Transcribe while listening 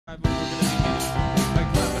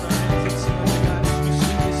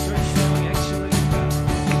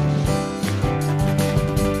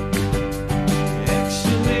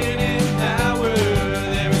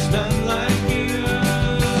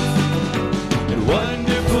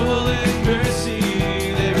Wonderful in mercy,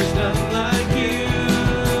 there is none like you.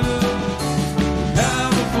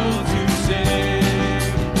 Powerful to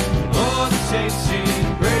save, all the saints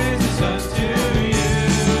sing praises unto you.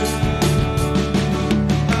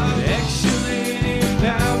 Excellent in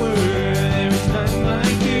power, there is none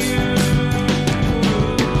like you.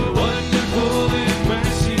 Wonderful in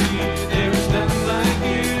mercy, there is none like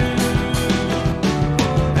you.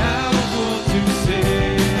 Powerful to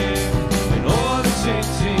save, and all the saints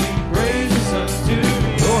sing praises unto you.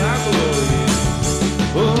 Oh, how glorious!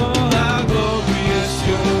 Oh, how glorious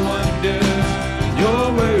your wonder! Your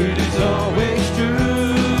word is always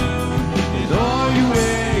true. In all your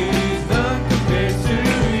ways, none compares to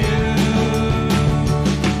you.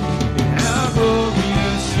 And how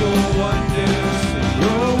glorious your wonder!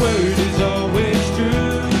 Your word is always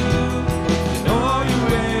true. In all your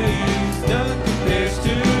ways, none compares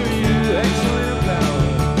to you. Excellent power,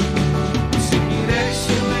 singing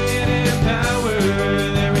excellent in power.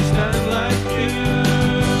 There is none like you.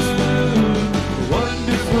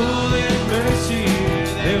 Wonderful in mercy,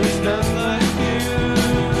 there is none like you.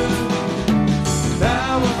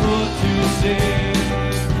 Powerful to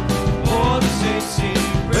save, all the saints sing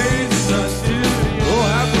praises unto you. Oh,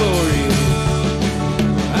 how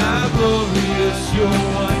glorious your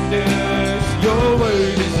wonders. Your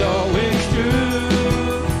word is always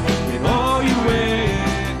true. In all your ways,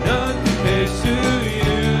 none compares to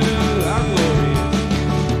you.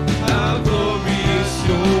 How glorious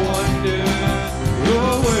your wonders. Your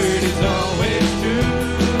word is always true.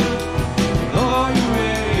 In all your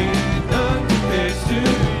ways, none compares to you.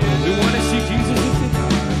 We want to see Jesus lifted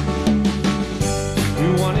high. We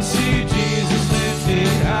want to see Jesus lifted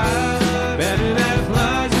high. Banner that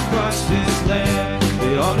flies across this land.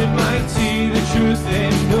 They all might see the truth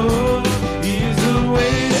and know He is the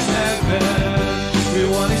way to heaven. We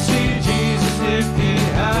want to see Jesus lifted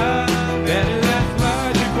high. Banner that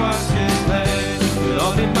flies across this land. They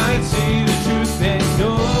all might see the truth and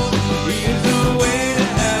know He is the way to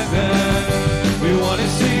heaven. We want to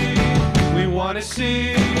see, we want to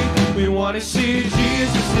see, we want to see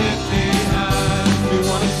Jesus lifted high. We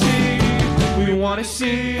want to see, we want to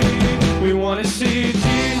see, we want to see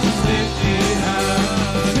Jesus lifted high.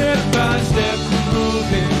 Step by step,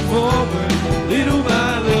 moving forward, little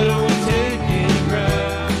by little, we're taking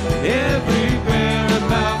ground. Every prayer, a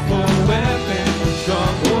powerful weapon,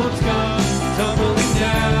 strongholds come tumbling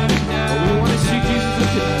down and down. Oh, we want to see Jesus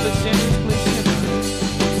lifted high. Let's stand in this place.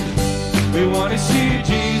 We want to see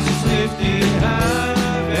Jesus lifted high.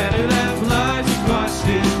 Banner that flies across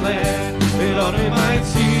this land. That all they might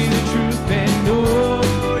see the truth and know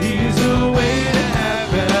He is the way to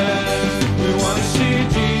heaven. We want to see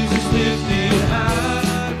Jesus lifted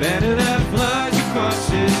high. Banner that flies across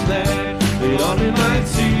this land. That all they might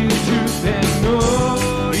see the truth and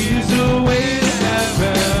know He is the way to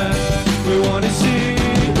heaven. We want to see,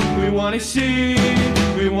 we want to see,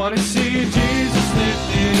 we want to see Jesus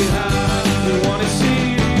lifted high. We want to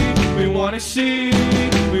see, we want to see,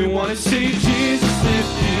 we want to see Jesus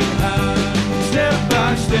lifted high. Step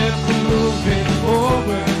by step, we're moving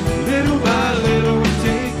forward. Little by little, we're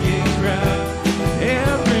taking ground.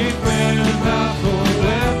 Every prayer, a powerful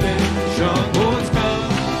weapon. Strongholds come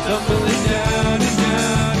tumbling down and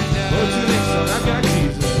down and down. What's the next song? I've got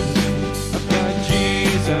Jesus. I've got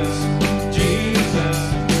Jesus. Jesus.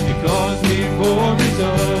 He calls me for His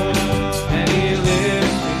own. And He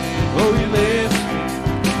lifts me. Oh, He lifts me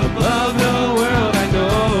above the world I know.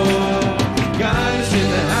 God is in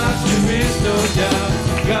the house, there is no doubt.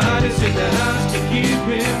 God is in the house to keep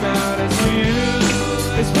Him out. As for you,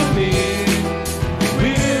 as for me,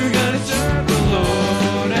 we're gonna serve the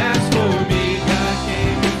Lord. As for me, God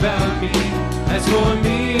came and found me. As for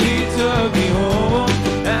me, He took me home.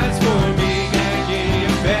 As for me, God gave me a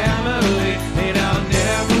family, and I'll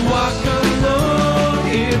never walk alone.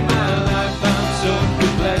 In my life, I'm so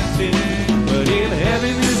blessed, but in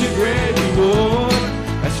heaven there's a great reward.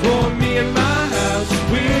 As for me and my house,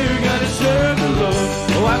 we're gonna serve the Lord.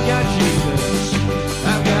 Oh, I've got Jesus,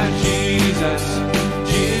 I've got Jesus,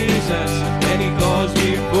 Jesus, and He calls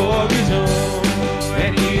me for His own.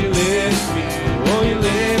 And He lifts me, oh, He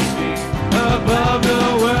lifts me above the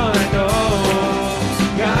world I know.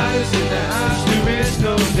 God is in the house, there is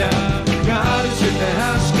no doubt. God is in the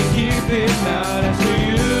house to keep Him out. As for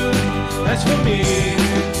you, as for me,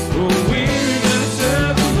 oh, we're gonna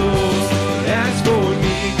serve the Lord. As for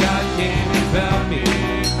me, God came and found me.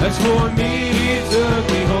 As for me, He took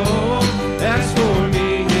me home. As for me,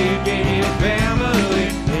 He gave me a family,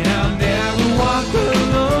 and I'll never walk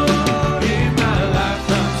alone. In my life,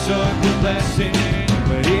 I'm such a blessing,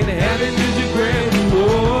 but in heaven there's a great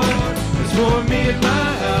reward. As for me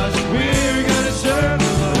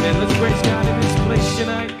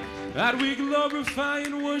God, we glorify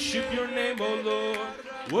and worship your name, O Lord.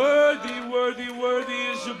 Worthy, worthy, worthy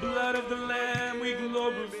is the blood of the Lamb. We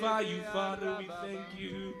glorify you, Father. We thank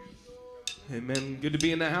you. Amen. Good to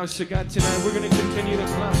be in the house of God tonight. We're going to continue to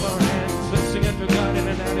clap our hands. Let's sing unto God in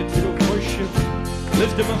an attitude of worship.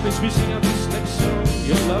 Lift him up as we sing out this next song.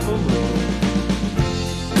 Your love, O Lord.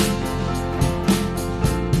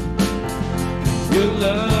 Your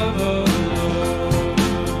love, O Lord,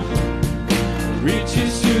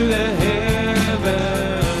 reaches to the heavens.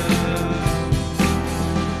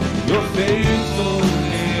 Your faithfulness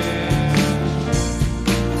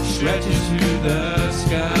stretches to the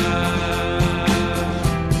sky.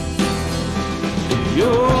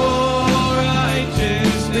 Your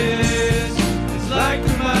righteousness is like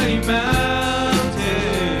the mighty mountains.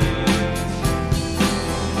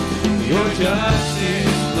 Your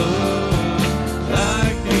justice flows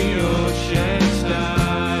like the ocean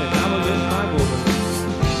sky. I will lift my voice,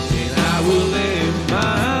 and I will lift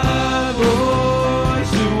my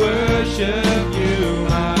voice to worship you,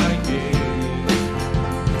 my King.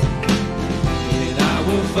 And I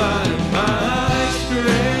will find my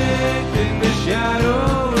strength in the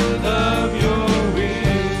shadows of your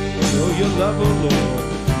wings. Oh, your love, oh Lord.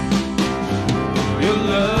 Your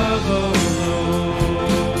love, oh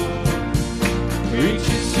Lord,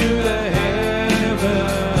 reaches to the heavens.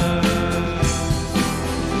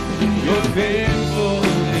 Your faithfulness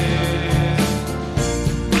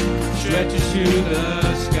stretches to the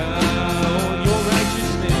sky. Oh, your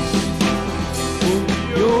righteousness. Oh,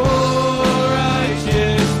 your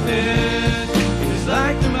righteousness is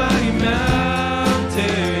like the mighty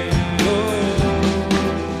mountain. Oh,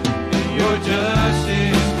 your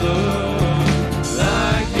justice flows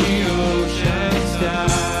like the ocean sky.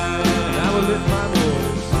 And I will lift my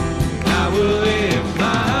voice. I will lift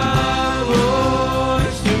my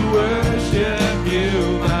voice to worship you,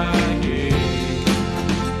 my King.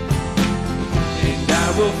 And I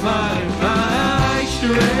will find my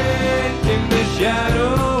strength in the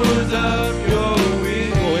shadows of your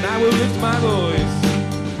wings. Oh, and I will lift my voice.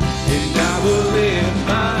 And I will lift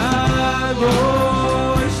my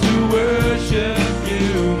voice to worship you,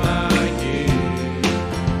 my King.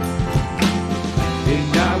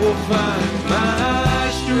 And I will find my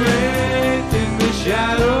strength in the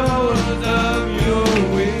shadows of your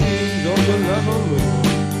wings. Oh, your love, oh Lord.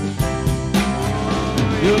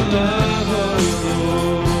 Your love, oh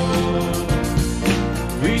Lord,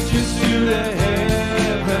 reaches to the heavens.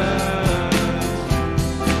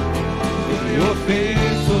 Your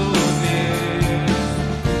faithfulness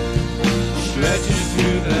stretches to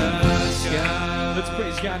the sky. Let's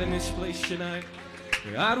praise God in this place tonight.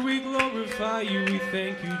 God, we glorify you, we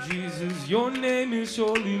thank you, Jesus. Your name is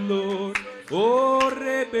holy, Lord. Oh,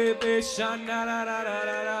 rebebe shanda ra ra ra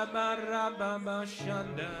ra ra ba ra ba ba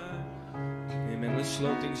shanda. Amen. Let's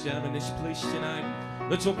slow things down in this place tonight.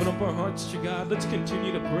 Let's open up our hearts to God. Let's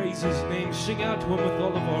continue to praise his name. Sing out to him with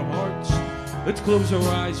all of our hearts. Let's close our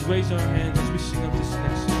eyes, raise our hands as we sing up this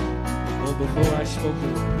next song. Oh, before I spoke a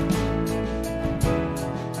word.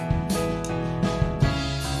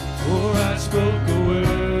 Before I spoke a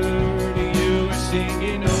word, you were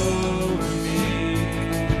singing over me.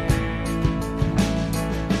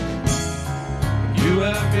 You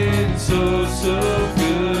have been so, so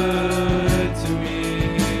good to me.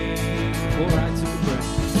 Before I took a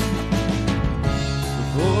breath.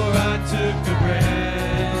 Before I took a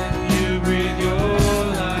breath, you breathed your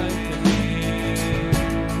life in me.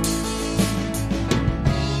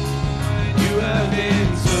 You have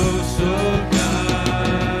been so, so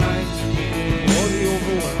kind to me.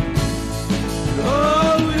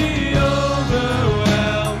 Oh, the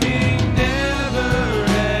overwhelming,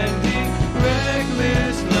 never-ending,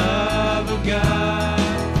 reckless love of God.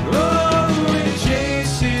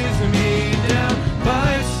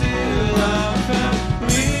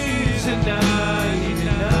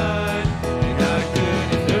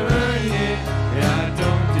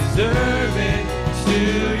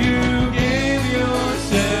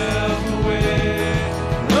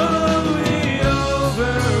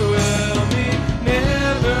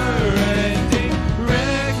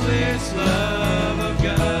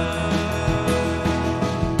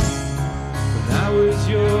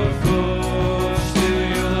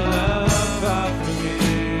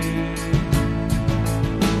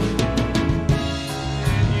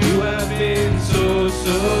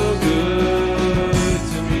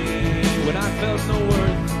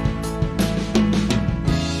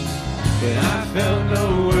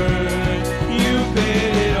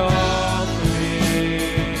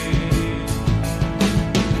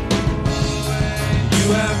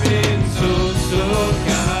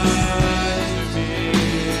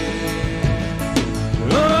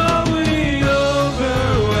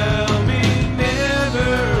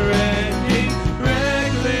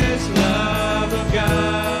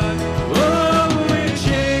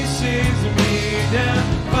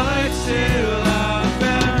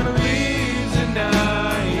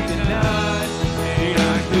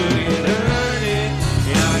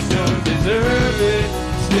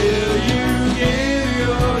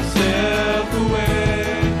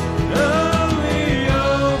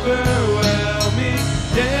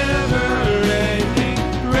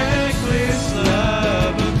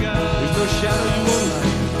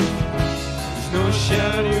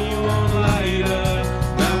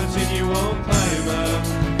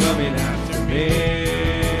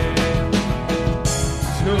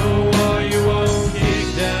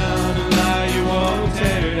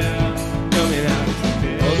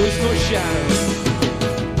 shadow.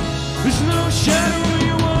 There's no shadow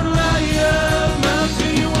you won't light up,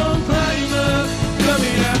 mountain you won't climb up,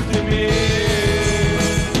 coming after me.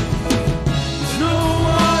 There's no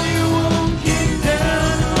wall you won't kick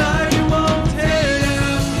down, lie you won't tear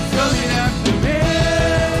down, coming after me.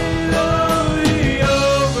 Oh, the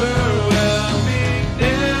overwhelming,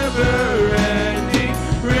 never-ending,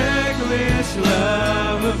 reckless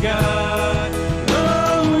love of God.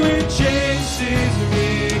 Oh, it chases me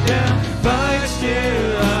down, fights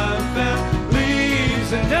till I'm found,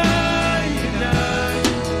 leaves and I.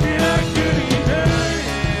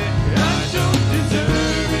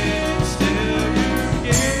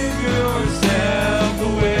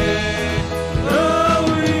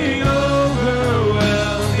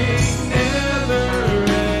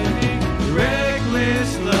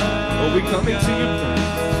 Come into your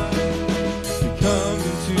presence. We come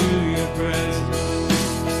into your presence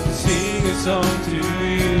to sing a song to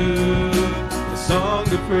you, a song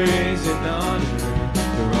of praise and honor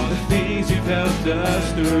for all the things you've helped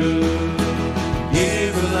us through.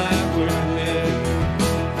 Give a life worth living,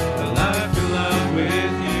 a life in love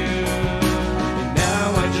with you. And now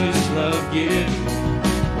I just love giving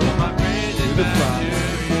all my praises back to you.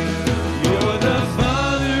 You're the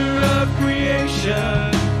Father of creation.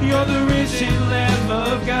 You're the risen Lamb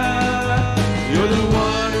of God. You're the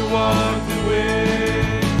one who walked the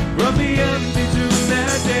way from the empty tomb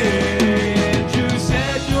that day. And you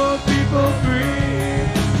set your people free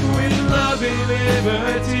with love and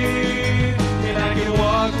liberty. And I can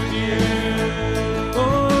walk with you,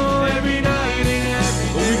 oh, every night and every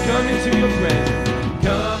day. Oh, we come into your presence.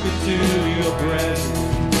 Come into your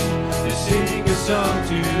presence to sing a song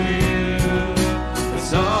to you, a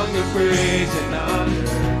song of praise and honor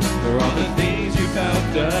for all the things you've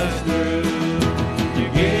helped us through. You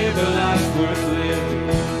gave a life worth living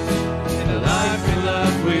and a life in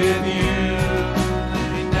love with you.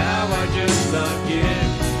 And now I just love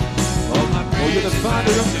giving all my praise. Oh, you're the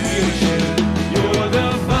Father of creation. You're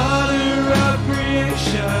the Father of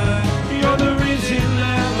creation. You're the risen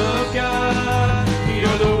Lamb of God.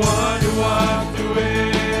 You're the one who walked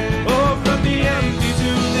away, oh, from the empty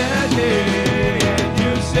tomb that day. And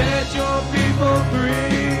you set your people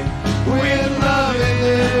free with love and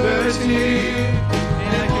liberty,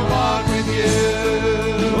 and I can walk with you,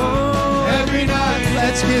 oh, every night.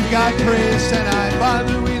 Let's give God praise tonight.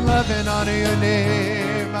 Father, we love and honor your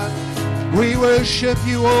name. We worship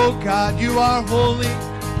you, oh God. You are holy.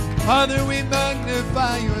 Father, we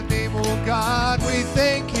magnify your name, oh God. We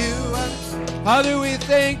thank you. Father, we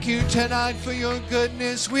thank you tonight for your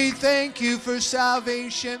goodness. We thank you for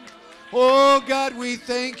salvation. Oh God, we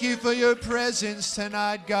thank you for your presence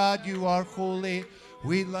tonight. God, you are holy.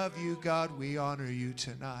 We love you, God. We honor you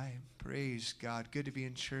tonight. Praise God. Good to be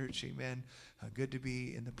in church. Amen. Good to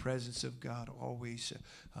be in the presence of God always.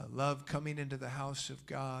 Love coming into the house of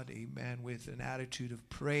God. Amen. With an attitude of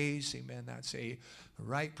praise. Amen. That's a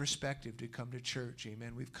right perspective to come to church.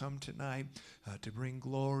 Amen. We've come tonight to bring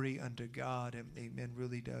glory unto God. And amen.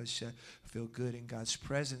 Really does feel good in God's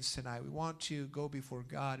presence tonight. We want to go before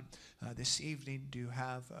God this evening to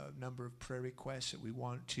have a number of prayer requests that we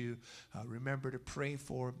want to remember to pray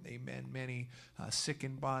for. Amen. Many sick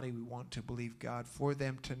in body. We want to believe God for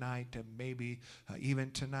them tonight. Maybe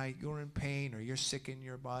even tonight you're in pain or you're sick in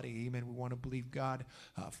your body. Amen. We want to believe God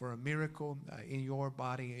for a miracle in your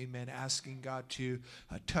body. Amen. Asking God to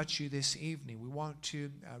touch you this evening. We want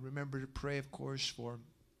to remember to pray, of course, for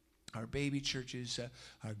our baby churches,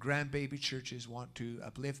 our grandbaby churches. Want to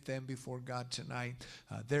uplift them before God tonight.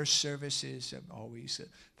 Their services, I always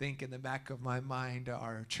think in the back of my mind,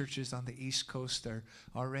 our churches on the East Coast are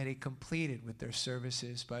already completed with their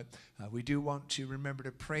services, but we do want to remember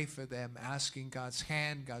to pray for them, asking God's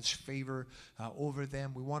hand, God's favor over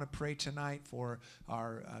them. We want to pray tonight for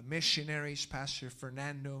our missionaries, Pastor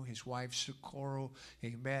Fernando, his wife Socorro.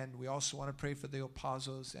 Amen. We also want to pray for the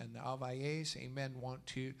Opazos and the Avalles. Amen. Want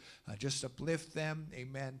to just uplift them.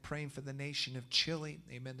 Amen. Praying for the nation of Chile.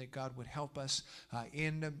 Amen. That God would help us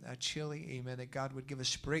in Chile. Amen. That God would give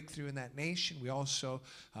us breakthrough in that nation. We also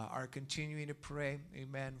are continuing to pray.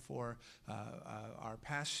 Amen. For our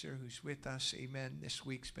pastor who's with us. Amen. This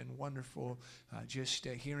week's been wonderful. Just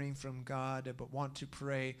hearing from God. But want to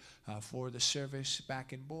pray for the service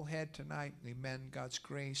back in Bullhead tonight. Amen. God's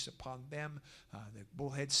grace upon them. The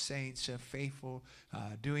Bullhead saints, faithful,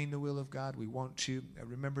 doing the will of God. We want to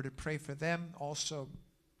remember to pray for them. Also,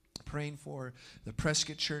 praying for the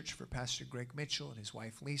Prescott Church, for Pastor Greg Mitchell and his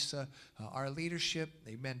wife Lisa, our leadership.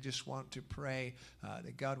 Amen. Just want to pray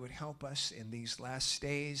that God would help us in these last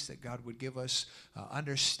days, that God would give us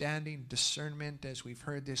understanding, discernment, as we've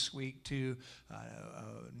heard this week, to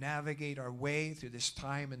navigate our way through this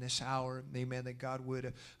time and this hour. Amen. That God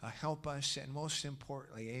would help us, and most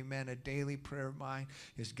importantly, amen, a daily prayer of mine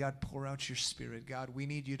is, God, pour out your Spirit. God, we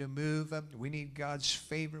need you to move. We need God's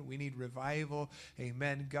favor. We need revival.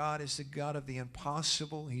 Amen. God is the God of the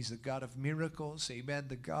impossible. He's the God of miracles. Amen.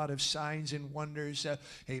 The God of signs and wonders.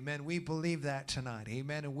 Amen. We believe that tonight.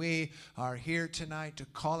 Amen. And we are here tonight to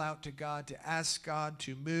call out to God, to ask God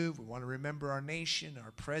to move. We want to remember our nation,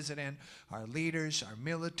 our president, our leaders, our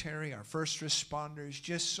military, our first responders,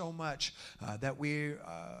 just so much that we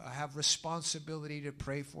have responsibility to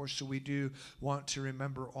pray for. So we do want to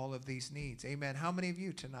remember all of these needs. Amen. How many of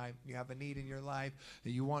you tonight, you have a need in your life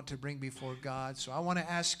that you want to bring before God? So I want to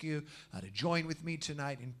ask you to join with me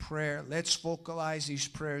tonight in prayer. Let's vocalize these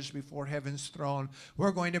prayers before heaven's throne.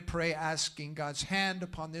 We're going to pray asking God's hand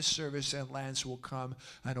upon this service, and Lance will come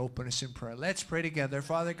and open us in prayer. Let's pray together.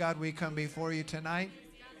 Father God, we come before you tonight.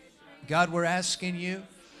 God, we're asking you,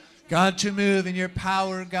 God, to move in your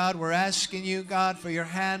power. God, we're asking you, God, for your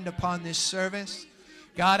hand upon this service.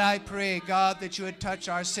 God, I pray, God, that you would touch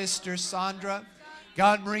our sister Sandra.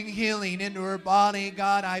 God, bring healing into her body.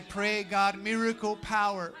 God, I pray, God, miracle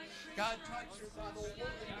power. God, touch her by the Holy Ghost.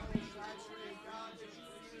 I pray, God, that you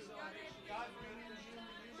would do that. God, bring in healing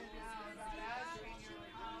even now. God, ask in your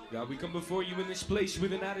power. God, we come before you in this place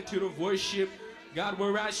with an attitude of worship. God,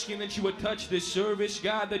 we're asking that you would touch this service.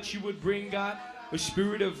 God, that you would bring, God, a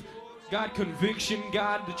spirit of, God, conviction.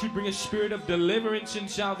 God, that you'd bring a spirit of deliverance and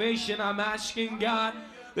salvation. I'm asking, God,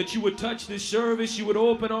 that you would touch this service, you would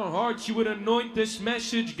open our hearts, you would anoint this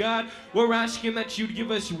message, God. We're asking that you'd give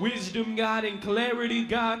us wisdom, God, and clarity,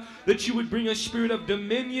 God, that you would bring a spirit of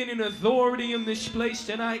dominion and authority in this place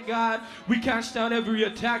tonight, God. We cast out every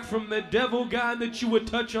attack from the devil, God, that you would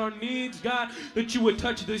touch our needs, God, that you would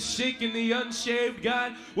touch the sick and the unsaved,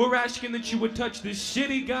 God. We're asking that you would touch this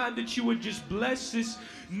city, God, that you would just bless this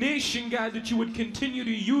nation, God, that you would continue to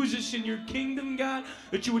use us in your kingdom, God,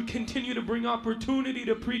 that you would continue to bring opportunity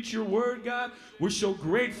to preach your word, God. We're so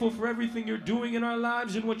grateful for everything you're doing in our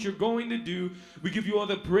lives and what you're going to do. We give you all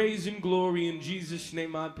the praise and glory. In Jesus'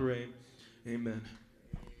 name I pray. Amen.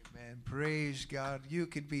 Amen. Praise God. You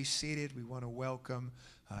could be seated. We want to welcome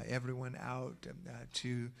everyone out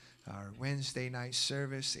to our Wednesday night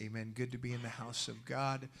service. Amen. Good to be in the house of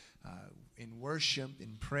God. In worship,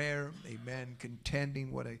 in prayer, amen,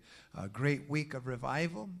 contending. What a great week of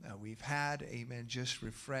revival we've had, amen, just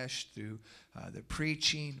refreshed through the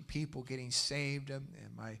preaching, people getting saved. And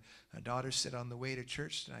my daughter said on the way to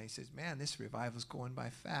church tonight, he says, man, this revival's going by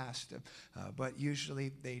fast. But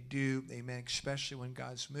usually they do, amen, especially when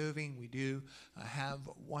God's moving. We do have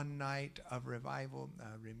one night of revival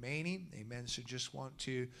remaining, amen. So just want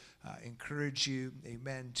to encourage you,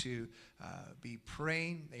 amen, to be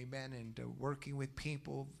praying, amen, and working with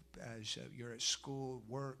people as you're at school,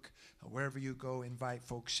 work, wherever you go. Invite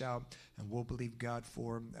folks out, and we'll believe God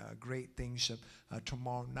for great things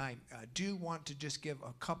tomorrow night. I do want to just give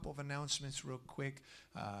a couple of announcements real quick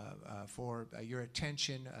for your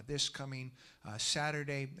attention. This coming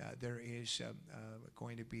Saturday, there is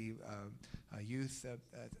going to be a youth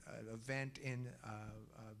event in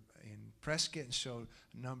Prescott, and so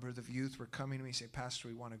a number of the youth were coming to me and say, Pastor,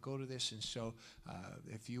 we want to go to this. And so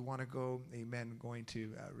if you want to go, amen, I'm going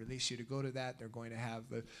to release you to go to that. They're going to have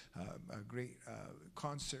a great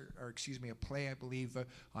concert, or excuse me, a play, I believe,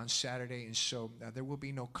 on Saturday. And so there will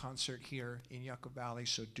be no concert here in Yucca Valley,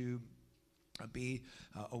 so do be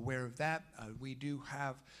aware of that. We do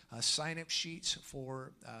have sign-up sheets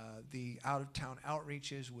for the out-of-town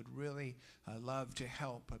outreaches. Would really love to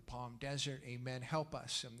help at Palm Desert. Amen. Help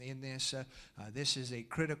us in this. This is a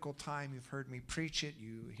critical time. You've heard me preach it.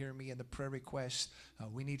 You hear me in the prayer requests.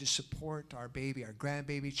 We need to support our baby, our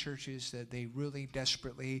grandbaby churches, that they really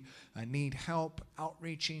desperately need help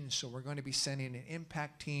outreaching. So we're going to be sending an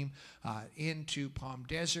impact team into Palm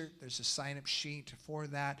Desert. There's a sign-up sheet for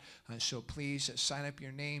that. So please sign up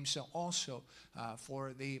your names. So also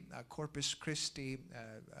for the Corpus Christi,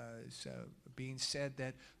 being said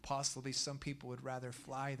that possibly some people would rather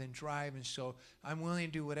fly than drive, and so I'm willing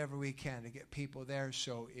to do whatever we can to get people there.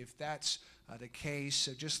 So if that's the case,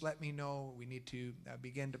 just let me know. We need to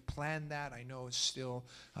begin to plan that. I know it's still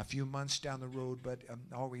a few months down the road, but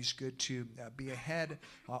always good to be ahead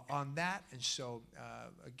on that. And so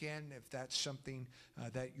again, if that's something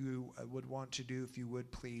that you would want to do, if you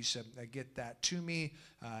would please get that to me,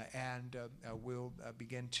 and we'll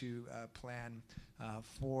begin to plan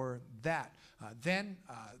for that. Then,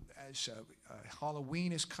 as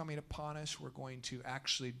Halloween is coming upon us, we're going to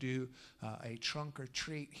actually do a trunk or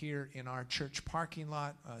treat here in our church parking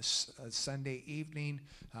lot Sunday evening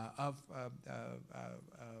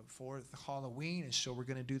for Halloween. And so we're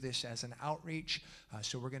going to do this as an outreach.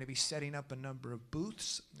 So we're going to be setting up a number of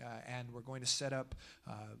booths, and we're going to set up,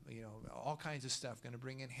 all kinds of stuff. Going to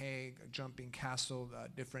bring in hay, jumping castle,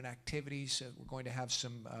 different activities. We're going to have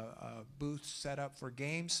some booths set up for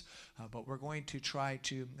games, but we're going to try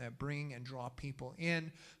to bring and draw people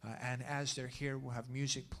in, and as they're here, we'll have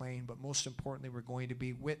music playing, but most importantly, we're going to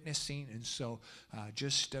be witnessing. And so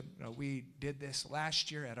we did this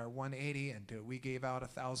last year at our 180, and we gave out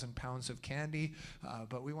 1,000 pounds of candy,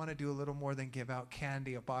 but we want to do a little more than give out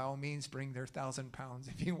candy. By all means, bring their 1,000 pounds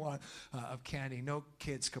if you want of candy. No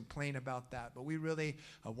kids complain about that, but we really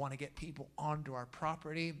want to get people onto our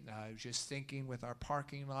property. Just thinking with our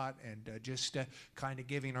parking lot, and just kind of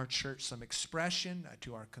giving our church some expression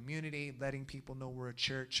to our community, letting people know we're a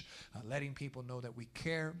church, letting people know that we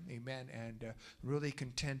care, amen, and really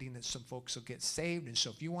contending that some folks will get saved. And so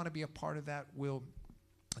if you want to be a part of that,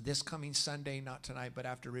 this coming Sunday, not tonight, but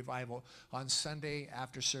after revival, on Sunday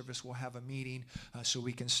after service, we'll have a meeting so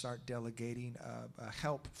we can start delegating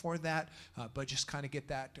help for that. But just kind of get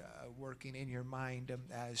that working in your mind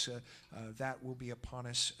as that will be upon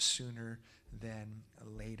us sooner than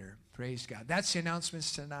later. Praise God. That's the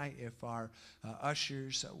announcements tonight. If our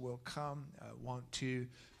ushers will come, want to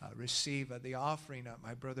receive the offering.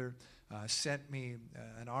 My brother sent me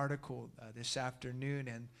an article this afternoon,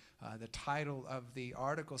 and the title of the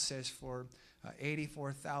article says, for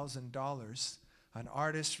 $84,000, an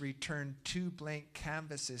artist returned 2 blank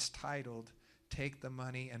canvases titled, "Take the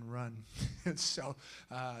Money and Run." So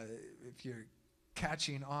if you're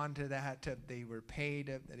catching on to that, they paid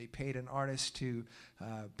an artist to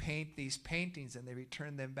paint these paintings, and they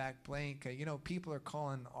returned them back blank. People are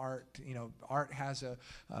calling art, art has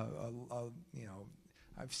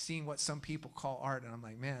I've seen what some people call art, and I'm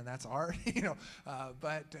like, man, that's art,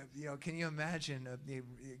 But can you imagine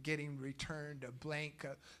getting returned a blank,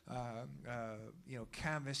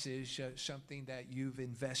 canvases, something that you've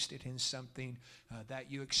invested in, something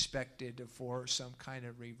that you expected for some kind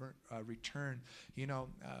of return.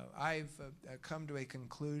 I've come to a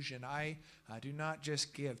conclusion. I do not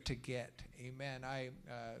just give to get. Amen.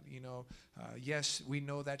 Yes, we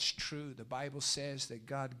know that's true. The Bible says that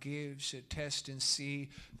God gives, test and see,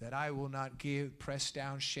 that I will not give, pressed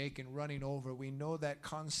down, shaken, running over. We know that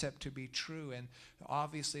concept to be true, and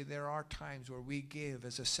obviously there are times where we give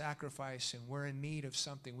as a sacrifice and we're in need of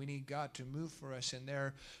something. We need God to move for us, and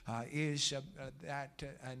there is that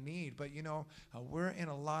need. But we're in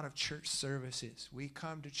a lot of church services. We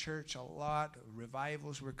come to church a lot.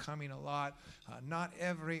 Revivals, we're coming a lot. Not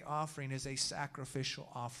every offering is a sacrificial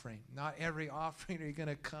offering. Not every offering are you going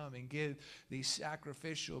to come and give the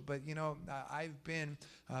sacrificial. But I've been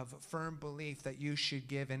of firm belief that you should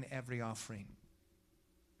give in every offering.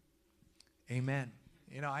 Amen.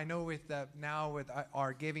 I know with now with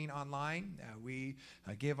our giving online, we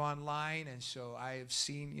give online, and so I have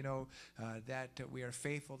seen, that we are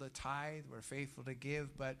faithful to tithe, we're faithful to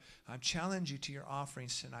give, but I'm challenging you to your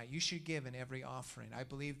offerings tonight. You should give in every offering. I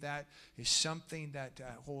believe that is something that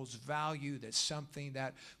holds value, that's something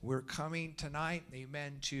that we're coming tonight,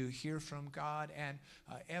 amen, to hear from God, and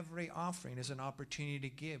every offering is an opportunity to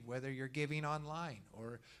give, whether you're giving online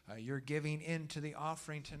or you're giving into the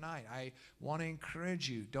offering tonight. I want to encourage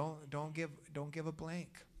you, don't give a blank.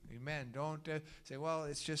 Amen. Don't say, well,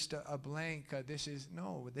 it's just a blank. This is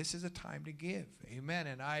a time to give. Amen.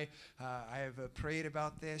 And I have prayed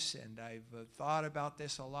about this, and I've thought about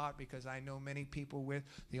this a lot, because I know many people with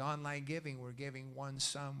the online giving, we're giving one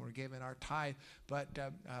sum, we're giving our tithe, but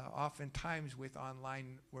oftentimes with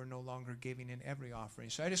online, we're no longer giving in every offering.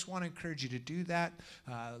 So I just want to encourage you to do that.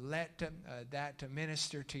 Let that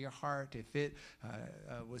minister to your heart. If it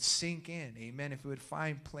would sink in, amen, if it would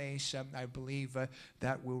find place, I believe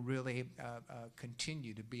that will really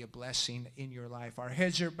continue to be a blessing in your life. Our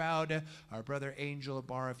heads are bowed. Our brother Angel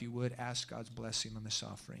Ibarra, if you would, ask God's blessing on this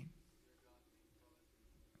offering.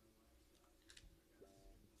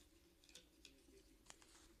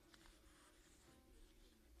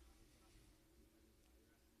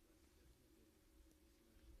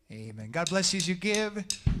 Amen. God bless you as you give.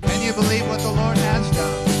 Can you believe what the Lord has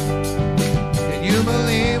done? Can you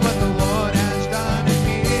believe what the Lord has done in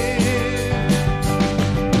me?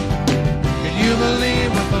 Can you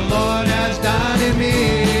believe what the Lord has done in me?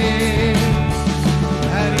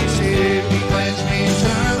 And He saved me, cleansed me,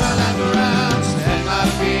 turned my life around, set my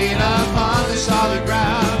feet upon the solid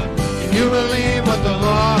ground. Can you believe what the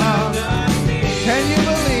Lord has done in me?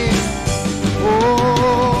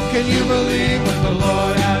 Can you believe what the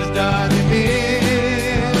Lord has done in me?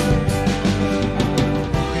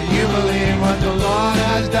 Can you believe what the Lord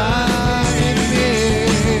has done in me?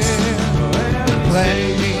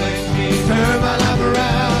 Cleanse me, turn my life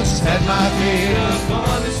around, set my feet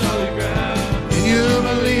upon the solid ground. Can you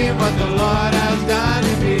believe what the Lord has done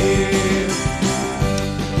in me?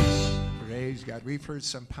 Praise God. We've heard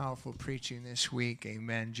some powerful preaching this week.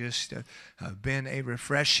 Amen. Just been a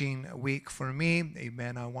refreshing week for me.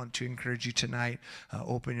 Amen. I want to encourage you tonight.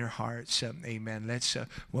 Open your hearts. Amen. Let's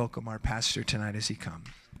welcome our pastor tonight as he comes.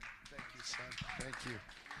 Thank you, son. Thank you.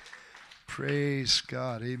 Praise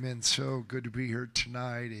God. Amen. So good to be here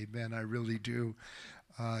tonight. Amen. I really do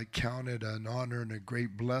count it an honor and a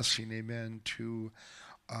great blessing. Amen. To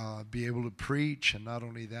be able to preach, and not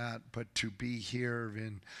only that, but to be here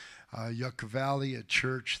in Uccavalley, a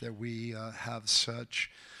church that we have such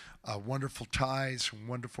wonderful ties and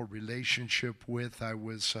wonderful relationship with. I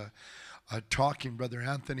was talking, Brother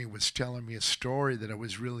Anthony was telling me a story that I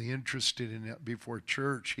was really interested in before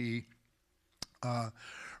church. He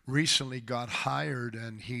recently got hired,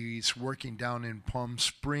 and he's working down in Palm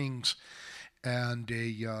Springs, and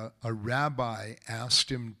a rabbi asked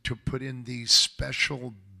him to put in these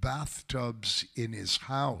special bathtubs in his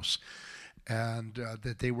house, and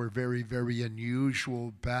that they were very, very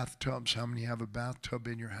unusual bathtubs. How many have a bathtub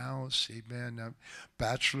in your house? Amen.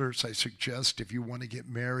 Bachelors, I suggest if you want to get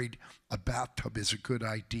married, a bathtub is a good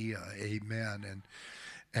idea. Amen.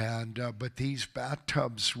 But these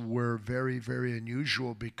bathtubs were very, very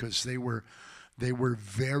unusual because they were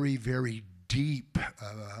very, very deep,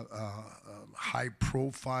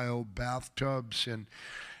 high-profile bathtubs, and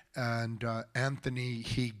Anthony,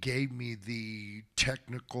 he gave me the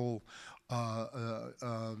technical, the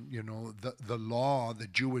law, the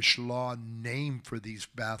Jewish law name for these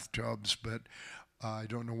bathtubs, but I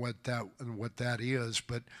don't know what that is.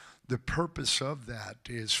 But the purpose of that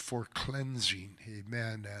is for cleansing,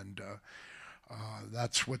 amen. And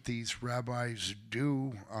that's what these rabbis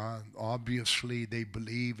do. Obviously, they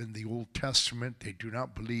believe in the Old Testament. They do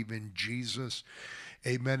not believe in Jesus.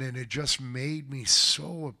 Amen. And it just made me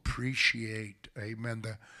so appreciate, amen,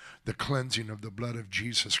 the cleansing of the blood of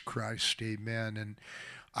Jesus Christ. Amen. And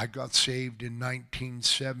I got saved in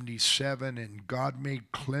 1977, and God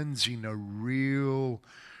made cleansing a real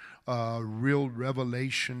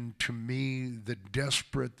revelation to me, the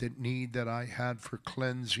desperate need that I had for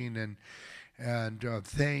cleansing. And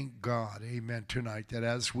thank God, amen, tonight, that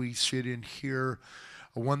as we sit in here,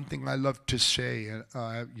 one thing I love to say,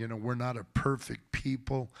 we're not a perfect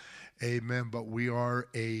people, amen, but we are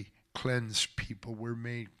a cleansed people. We're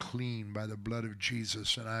made clean by the blood of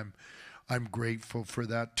Jesus, and I'm grateful for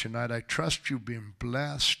that tonight. I trust you've been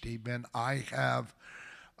blessed, amen. I have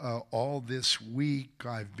all this week,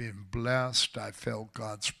 I've been blessed. I felt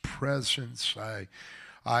God's presence. I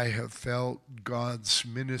have felt God's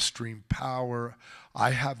ministering power.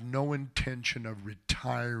 I have no intention of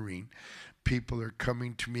retiring. People are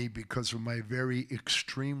coming to me because of my very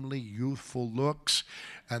extremely youthful looks,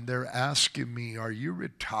 and they're asking me, "Are you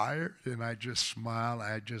retired?" And I just smile.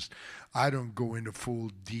 I don't go into full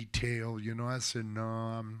detail. I said, "No,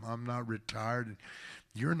 I'm not retired."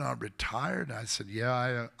 "You're not retired?" I said,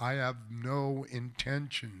 "Yeah, I have no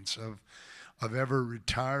intentions of ever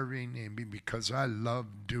retiring, because I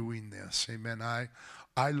love doing this." Amen.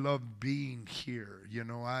 I love being here.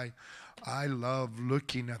 I love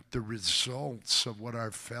looking at the results of what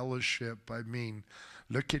our fellowship,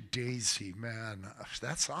 look at Daisy, man.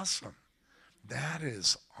 That's awesome. That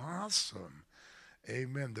is awesome.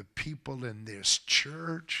 Amen. The people in this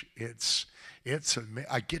church, it's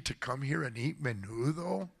I get to come here and eat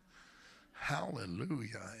menudo.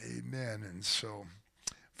 Hallelujah. Amen. And so,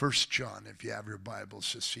 1 John, if you have your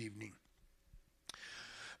Bibles this evening.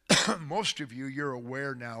 Most of you're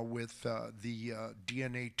aware now with the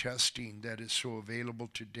DNA testing that is so available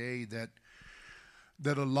today that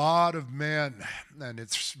a lot of men, and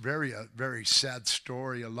it's a very sad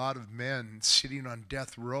story, a lot of men sitting on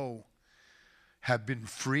death row have been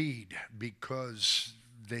freed because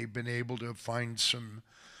they've been able to find some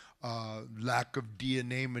lack of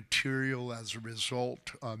DNA material as a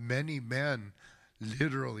result. Many men,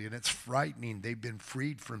 literally, and it's frightening, they've been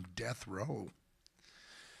freed from death row.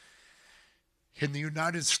 In the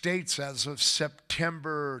United States, as of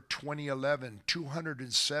September 2011,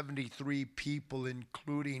 273 people,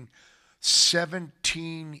 including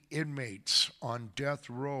 17 inmates on death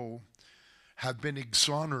row, have been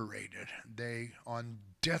exonerated. They on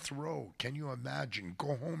death row. Can you imagine?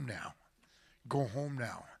 Go home now. Go home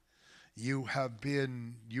now. You have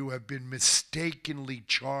been mistakenly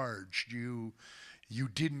charged. You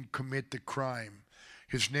didn't commit the crime.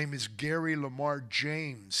 His name is Gary Lamar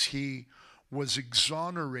James. He was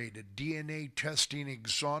exonerated. DNA testing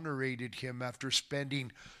exonerated him after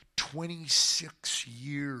spending 26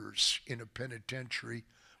 years in a penitentiary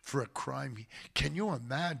for a crime. Can you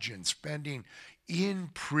imagine spending in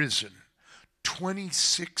prison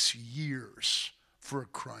 26 years for a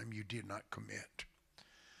crime you did not commit?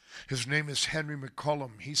 His name is Henry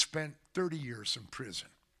McCullum. He spent 30 years in prison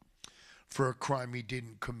for a crime he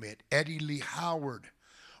didn't commit. Eddie Lee Howard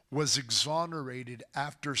was exonerated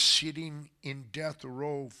after sitting in death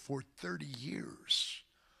row for 30 years.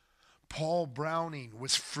 Paul Browning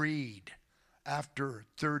was freed after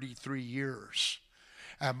 33 years.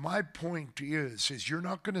 And my point is you're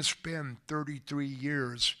not going to spend 33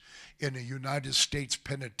 years in a United States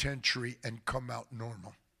penitentiary and come out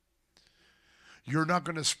normal. You're not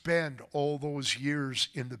going to spend all those years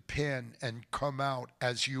in the pen and come out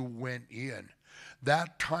as you went in.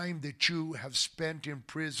 That time that you have spent in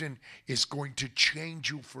prison is going to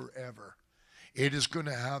change you forever. It is going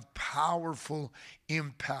to have powerful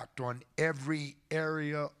impact on every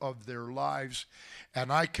area of their lives.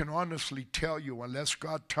 And I can honestly tell you, unless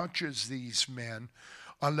God touches these men,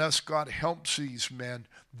 unless God helps these men,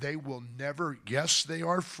 they will never, yes, they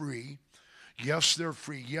are free. Yes, they're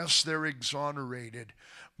free. Yes, they're exonerated.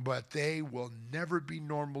 But they will never be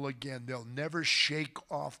normal again. They'll never shake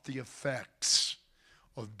off the effects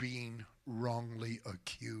of being wrongly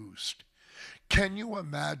accused. Can you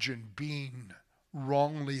imagine being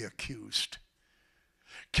wrongly accused?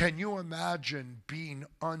 Can you imagine being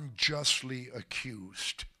unjustly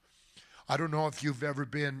accused? I don't know if you've ever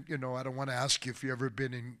been, I don't want to ask you if you've ever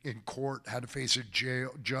been in court, had to face a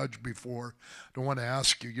judge before. I don't want to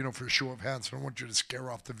ask you, for a show of hands. I don't want you to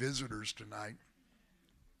scare off the visitors tonight.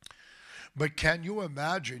 But can you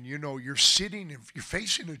imagine, you're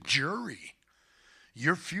facing a jury.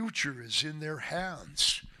 Your future is in their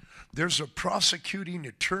hands. There's a prosecuting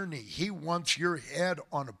attorney. He wants your head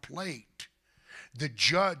on a plate. The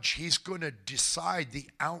judge, he's going to decide the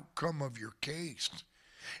outcome of your case.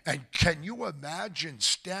 And can you imagine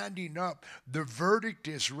standing up? The verdict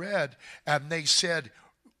is read, and they said,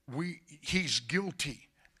 he's guilty.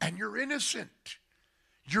 And you're innocent.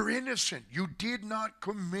 You're innocent. You did not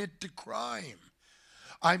commit the crime.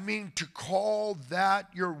 I mean, to call that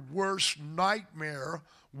your worst nightmare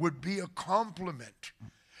would be a compliment.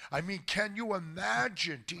 I mean, can you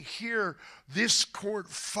imagine to hear this court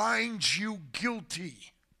finds you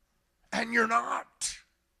guilty and you're not?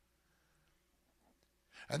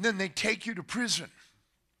 And then they take you to prison.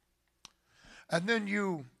 And then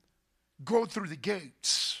you go through the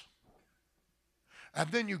gates.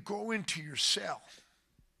 And then you go into your cell.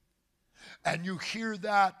 And you hear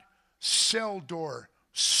that cell door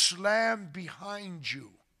slam behind you.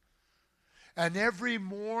 And every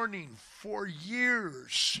morning for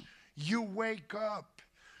years, you wake up.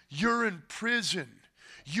 You're in prison.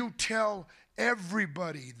 You tell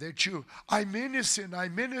everybody that I'm innocent,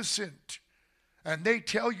 I'm innocent. And they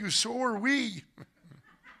tell you, so are we.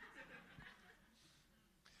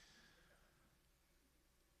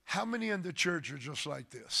 How many in the church are just like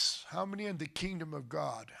this? How many in the kingdom of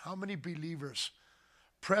God? How many believers?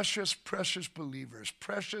 Precious, precious believers,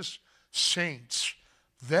 precious saints,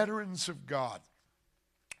 veterans of God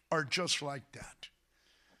are just like that.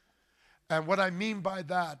 And what I mean by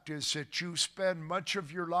that is that you spend much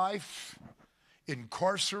of your life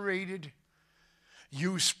incarcerated.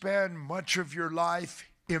 You spend much of your life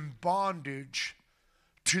in bondage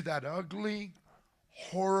to that ugly,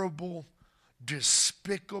 horrible,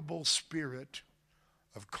 despicable spirit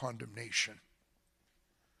of condemnation.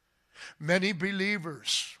 Many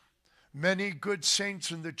believers, many good saints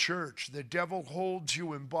in the church, the devil holds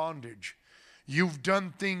you in bondage. You've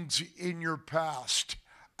done things in your past,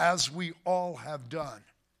 as we all have done.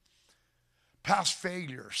 Past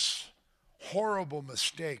failures, horrible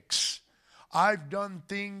mistakes. I've done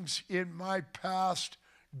things in my past,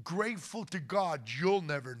 grateful to God, you'll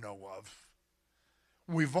never know of.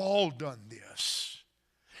 We've all done this.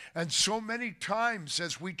 And so many times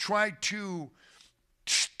as we try to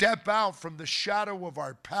step out from the shadow of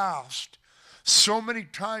our past, so many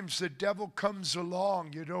times the devil comes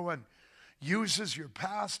along, and uses your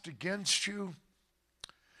past against you.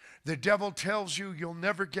 The devil tells you you'll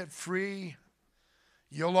never get free.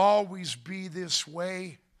 You'll always be this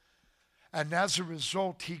way. And as a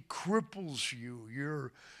result, he cripples you.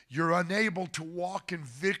 You're unable to walk in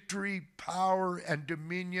victory, power, and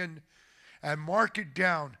dominion. And mark it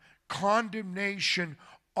down, condemnation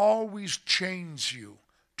always chains you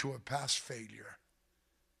to a past failure.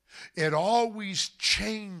 It always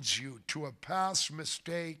chains you to a past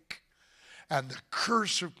mistake. And the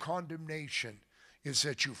curse of condemnation is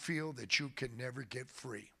that you feel that you can never get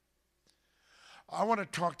free. I want to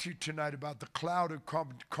talk to you tonight about the cloud of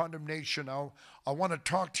condemnation. I want to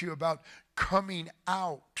talk to you about coming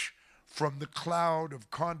out from the cloud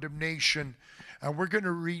of condemnation. And we're going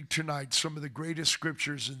to read tonight some of the greatest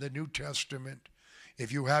scriptures in the New Testament.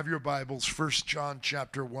 If you have your Bibles, 1 John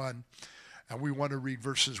chapter 1, and we want to read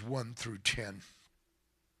verses 1 through 10.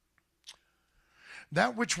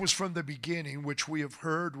 That which was from the beginning, which we have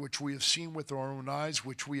heard, which we have seen with our own eyes,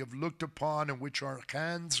 which we have looked upon, and which our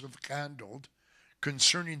hands have handled,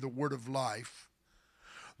 concerning the word of life.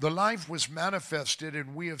 The life was manifested,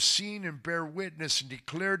 and we have seen and bear witness and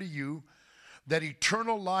declare to you that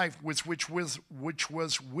eternal life which was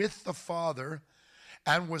with the Father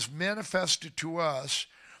and was manifested to us,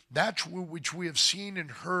 that which we have seen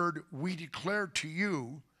and heard, we declare to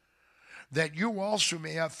you, that you also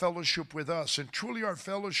may have fellowship with us. And truly our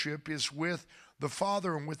fellowship is with the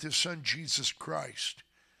Father and with his Son, Jesus Christ.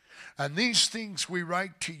 And these things we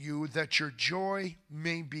write to you, that your joy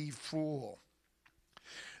may be full.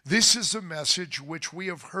 This is the message which we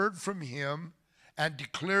have heard from him and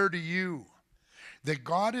declare to you, that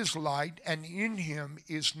God is light, and in him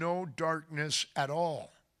is no darkness at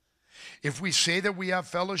all. If we say that we have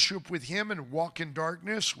fellowship with him and walk in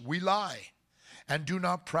darkness, we lie and do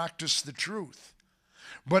not practice the truth.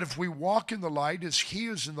 But if we walk in the light as he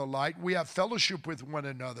is in the light, we have fellowship with one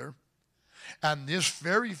another. And this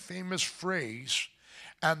very famous phrase,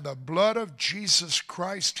 and the blood of Jesus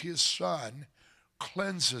Christ his Son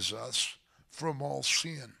cleanses us from all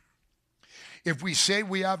sin. If we say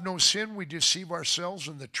we have no sin, we deceive ourselves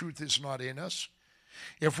and the truth is not in us.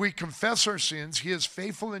 If we confess our sins, he is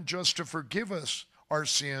faithful and just to forgive us our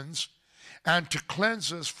sins and to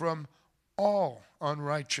cleanse us from all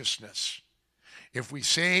unrighteousness. If we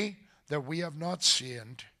say that we have not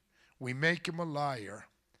sinned, we make him a liar,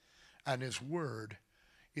 and his word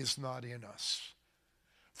is not in us.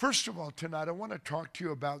 First of all, tonight I want to talk to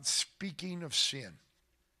you about speaking of sin.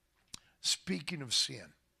 Speaking of sin.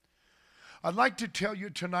 I'd like to tell you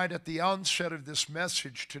tonight at the onset of this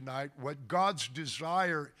message tonight what God's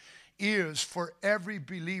desire is for every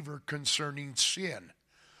believer concerning sin.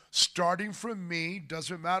 Starting from me,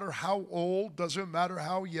 doesn't matter how old, doesn't matter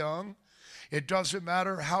how young, it doesn't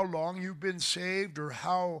matter how long you've been saved or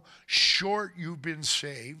how short you've been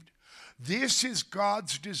saved. This is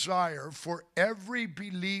God's desire for every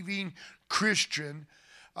believing Christian.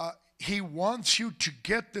 He wants you to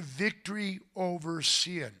get the victory over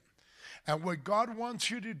sin. And what God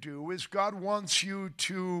wants you to do is God wants you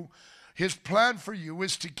to, his plan for you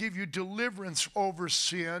is to give you deliverance over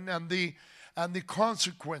sin and the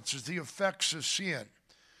consequences, the effects of sin.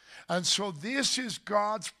 And so this is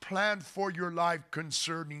God's plan for your life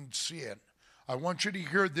concerning sin. I want you to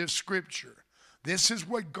hear this scripture. This is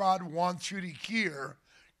what God wants you to hear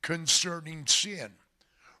concerning sin.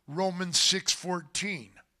 Romans 6:14.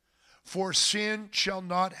 For sin shall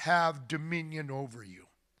not have dominion over you.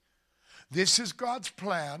 This is God's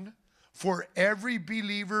plan for every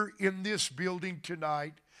believer in this building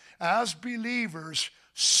tonight. As believers,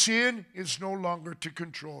 sin is no longer to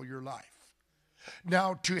control your life.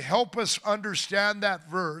 Now, to help us understand that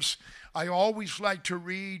verse, I always like to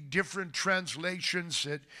read different translations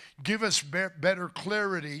that give us better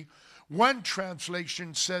clarity. One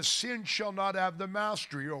translation says, sin shall not have the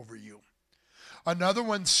mastery over you. Another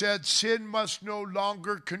one said, sin must no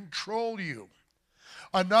longer control you.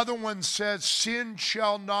 Another one says, sin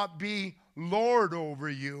shall not be Lord over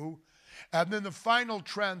you. And then the final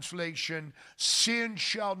translation, sin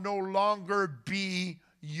shall no longer be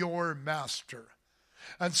your master.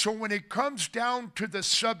 And so when it comes down to the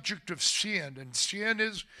subject of sin, and sin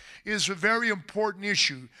is a very important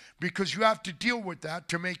issue because you have to deal with that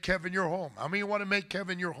to make heaven your home. How many want to make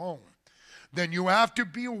heaven your home? Then you have to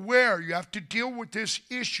be aware, you have to deal with this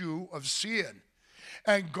issue of sin.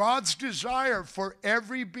 And God's desire for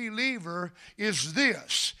every believer is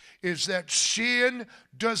this, is that sin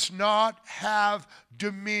does not have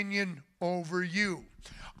dominion over you.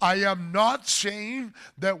 I am not saying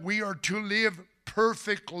that we are to live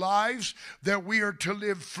perfect lives, that we are to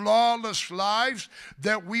live flawless lives,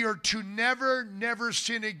 that we are to never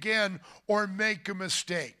sin again or make a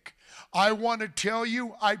mistake. I want to tell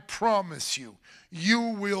you, I promise you, you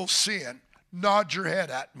will sin. Nod your head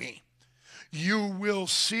at me. You will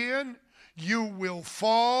sin, you will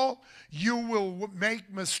fall, you will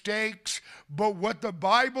make mistakes, but what the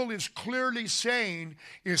Bible is clearly saying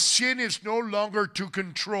is sin is no longer to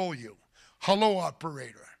control you. Hello,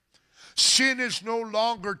 operator. Sin is no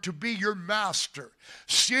longer to be your master.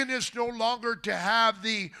 Sin is no longer to have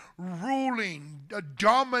the ruling,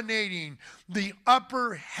 dominating, the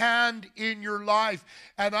upper hand in your life.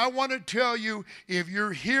 And I want to tell you, if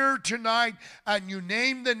you're here tonight and you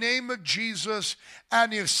name the name of Jesus,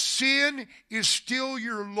 and if sin is still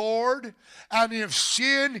your Lord, and if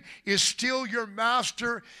sin is still your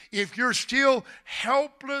master, if you're still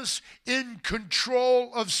helpless in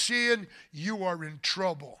control of sin, you are in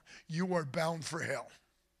trouble. You are bound for hell.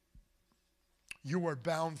 You are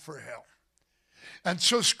bound for hell. And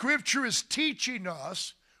so Scripture is teaching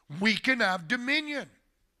us we can have dominion,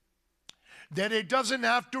 that it doesn't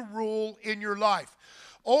have to rule in your life.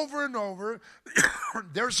 Over and over,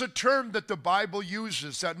 there's a term that the Bible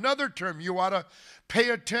uses, another term you ought to pay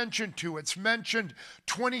attention to. It's mentioned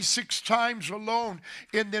 26 times alone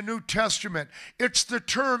in the New Testament. It's the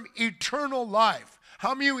term eternal life.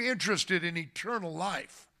 How many of you interested in eternal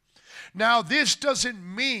life? Now, this doesn't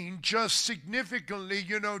mean just significantly,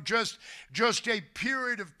 just a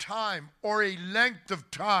period of time or a length of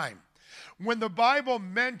time. When the Bible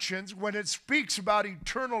mentions, when it speaks about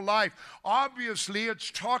eternal life, obviously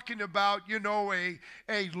it's talking about,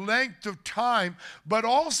 a length of time, but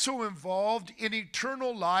also involved in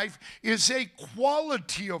eternal life is a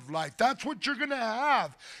quality of life. That's what you're going to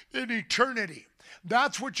have in eternity.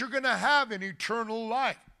 That's what you're going to have in eternal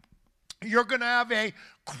life. You're going to have a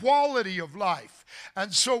quality of life.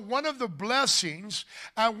 And so one of the blessings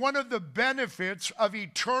and one of the benefits of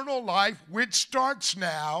eternal life, which starts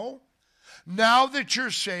now that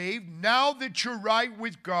you're saved, now that you're right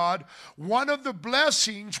with God, one of the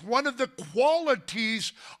blessings, one of the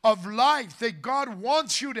qualities of life that God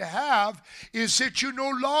wants you to have is that you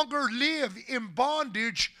no longer live in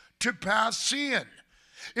bondage to past sin.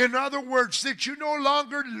 In other words, that you no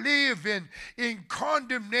longer live in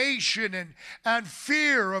condemnation and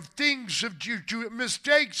fear of things, of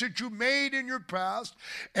mistakes that you made in your past.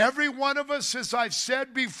 Every one of us, as I've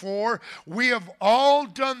said before, we have all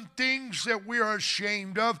done things that we are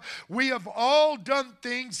ashamed of. We have all done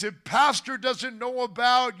things that pastor doesn't know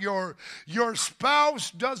about, your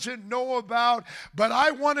spouse doesn't know about. But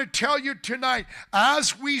I want to tell you tonight,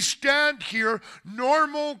 as we stand here,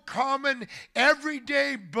 normal, common,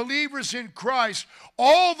 everyday believers in Christ,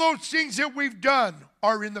 all those things that we've done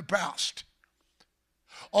are in the past.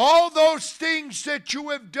 All those things that you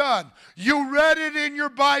have done, you read it in your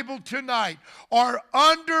Bible tonight, are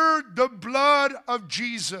under the blood of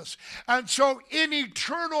Jesus. And so in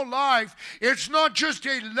eternal life, it's not just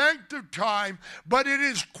a length of time, but it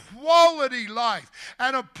is quality life.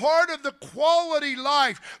 And a part of the quality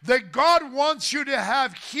life that God wants you to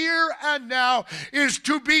have here and now is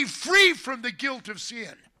to be free from the guilt of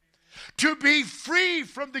sin. To be free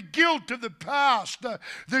from the guilt of the past,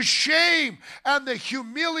 the shame and the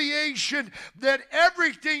humiliation that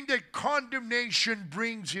everything that condemnation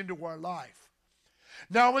brings into our life.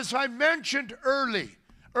 Now, as I mentioned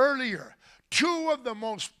earlier, two of the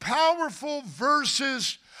most powerful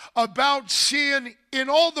verses about sin in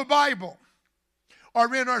all the Bible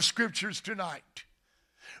are in our scriptures tonight.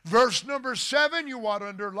 Verse number 7 you ought to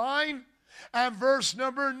underline, and verse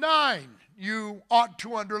number 9 you ought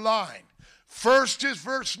to underline. First is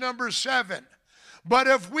verse number 7. But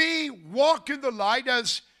if we walk in the light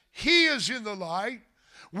as he is in the light,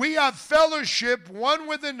 we have fellowship one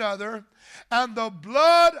with another, and the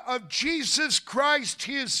blood of Jesus Christ,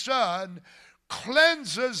 his Son,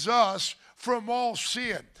 cleanses us from all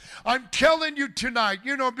sin. I'm telling you tonight,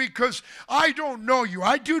 because I don't know you.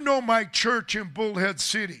 I do know my church in Bullhead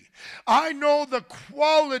City. I know the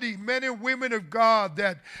quality men and women of God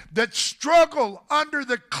that struggle under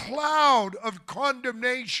the cloud of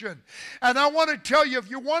condemnation. And I want to tell you, if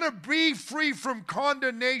you want to be free from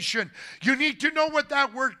condemnation, you need to know what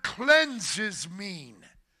that word cleanses mean.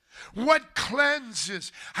 What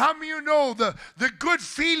cleanses? How many of you know the good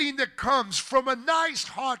feeling that comes from a nice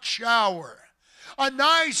hot shower? A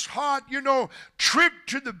nice hot, trip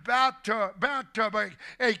to the bathtub,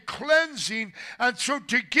 a cleansing. And so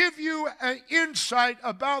to give you an insight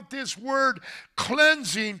about this word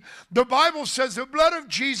cleansing, the Bible says the blood of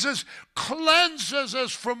Jesus cleanses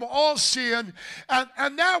us from all sin.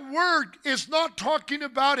 And that word is not talking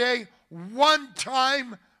about a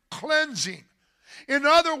one-time cleansing. In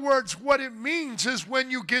other words, what it means is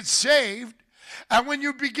when you get saved, and when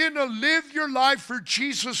you begin to live your life for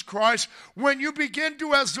Jesus Christ, when you begin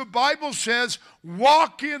to, as the Bible says,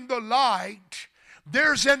 walk in the light,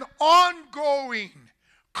 there's an ongoing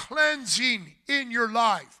cleansing in your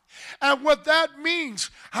life. And what that means,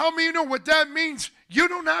 how many know what that means? You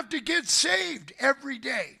don't have to get saved every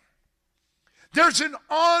day. There's an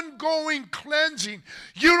ongoing cleansing.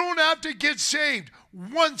 You don't have to get saved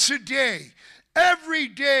once a day. Every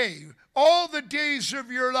day, all the days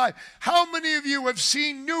of your life. How many of you have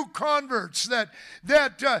seen new converts that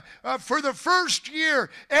for the first year,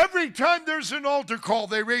 every time there's an altar call,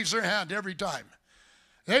 they raise their hand every time?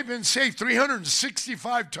 They've been saved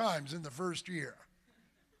 365 times in the first year.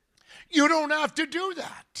 You don't have to do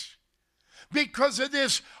that because of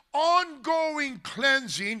this ongoing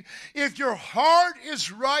cleansing. If your heart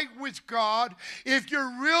is right with God, if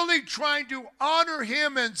you're really trying to honor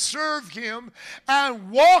Him and serve Him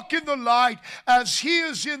and walk in the light as He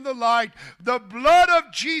is in the light, the blood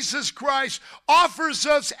of Jesus Christ offers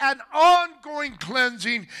us an ongoing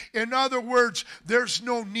cleansing. In other words, there's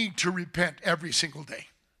no need to repent every single day.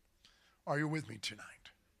 Are you with me tonight?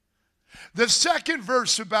 The second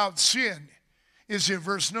verse about sin is in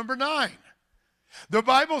verse number 9. The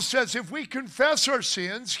Bible says if we confess our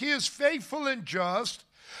sins, He is faithful and just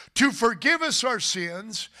to forgive us our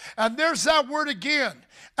sins, and there's that word again,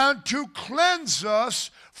 and to cleanse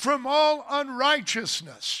us from all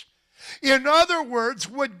unrighteousness. In other words,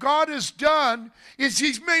 what God has done is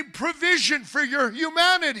He's made provision for your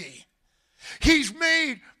humanity. He's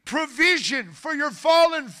made provision for your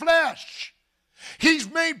fallen flesh.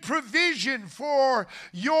 He's made provision for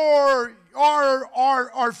our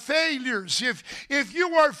failures. If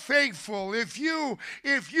you are faithful, if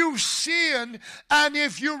you sin, and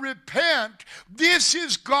if you repent, this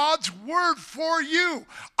is God's word for you.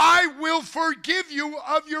 I will forgive you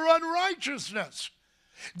of your unrighteousness.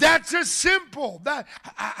 That's as simple.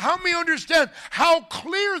 How many understand how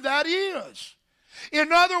clear that is?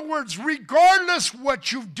 In other words, regardless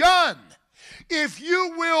what you've done, if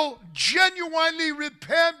you will genuinely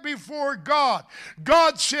repent before God,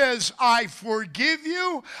 God says, I forgive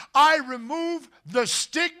you. I remove the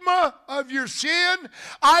stigma of your sin.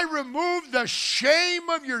 I remove the shame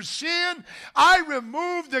of your sin. I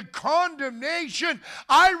remove the condemnation.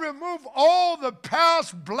 I remove all the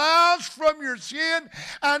past blasts from your sin.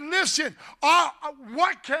 And listen,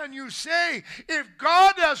 what can you say? If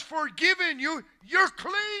God has forgiven you, you're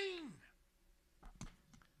clean.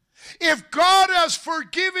 If God has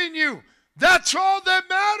forgiven you, that's all that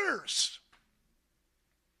matters.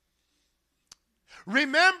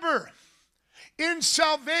 Remember, in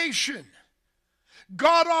salvation,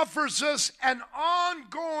 God offers us an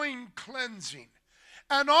ongoing cleansing,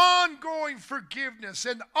 an ongoing forgiveness,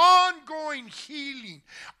 an ongoing healing,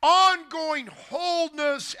 ongoing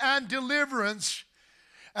wholeness and deliverance.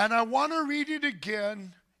 And I want to read it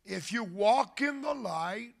again. If you walk in the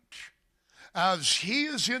light, as He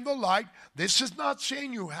is in the light, this is not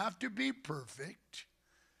saying you have to be perfect.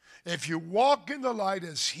 If you walk in the light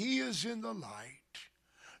as He is in the light,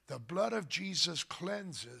 the blood of Jesus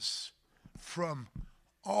cleanses from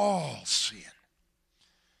all sin.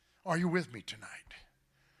 Are you with me tonight?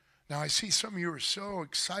 Now I see some of you are so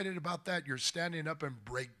excited about that, you're standing up and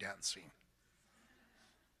breakdancing.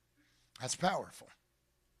 That's powerful.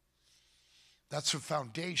 That's the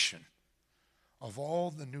foundation of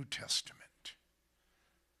all the New Testament.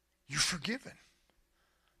 You're forgiven.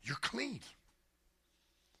 You're clean.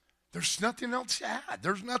 There's nothing else to add.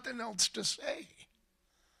 There's nothing else to say.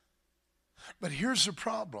 But here's the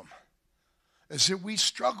problem, is that we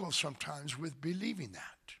struggle sometimes with believing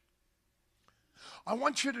that. I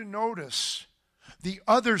want you to notice the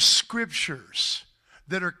other scriptures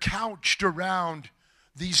that are couched around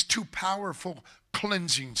these two powerful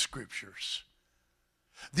cleansing scriptures.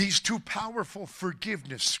 These two powerful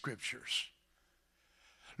forgiveness scriptures.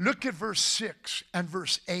 Look at verse 6 and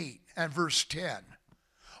verse 8 and verse 10.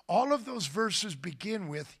 All of those verses begin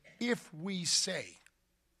with, if we say.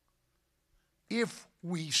 If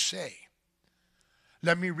we say.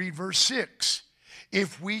 Let me read verse 6.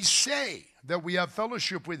 If we say that we have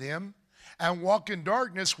fellowship with Him and walk in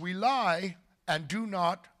darkness, we lie and do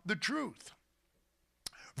not the truth.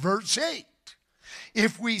 Verse 8.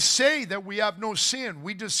 If we say that we have no sin,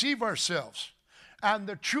 we deceive ourselves, and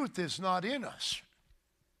the truth is not in us.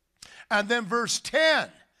 And then verse 10,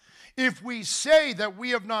 if we say that we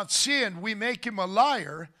have not sinned, we make Him a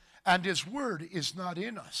liar, and His word is not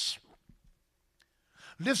in us.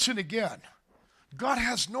 Listen again. God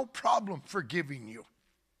has no problem forgiving you.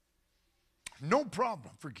 No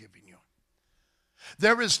problem forgiving you.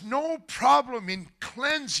 There is no problem in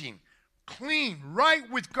cleansing, clean,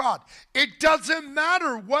 right with God. It doesn't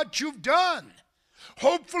matter what you've done.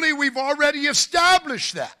 Hopefully we've already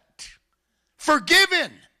established that.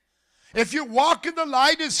 Forgiven. If you walk in the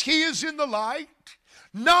light as He is in the light,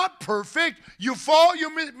 not perfect, you fall,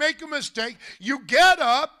 you make a mistake, you get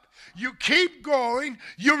up, you keep going,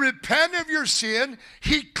 you repent of your sin,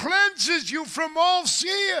 He cleanses you from all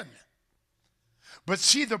sin. But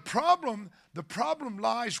see, the problem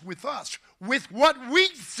lies with us, with what we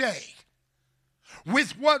say.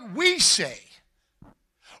 with what we say.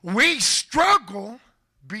 We struggle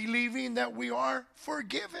believing that we are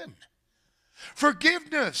forgiven.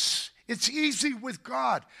 Forgiveness, it's easy with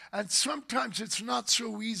God, and sometimes it's not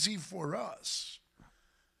so easy for us.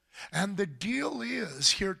 And the deal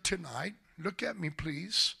is here tonight, look at me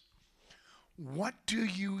please, what do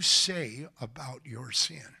you say about your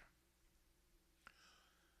sin?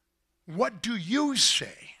 What do you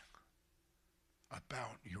say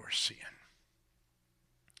about your sin?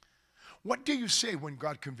 What do you say when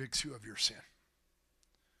God convicts you of your sin?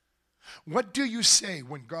 What do you say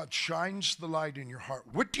when God shines the light in your heart?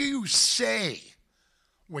 What do you say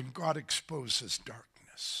when God exposes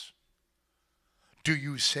darkness? Do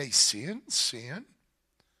you say sin, sin?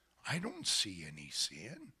 I don't see any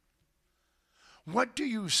sin. What do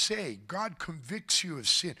you say? God convicts you of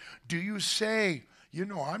sin. Do you say, you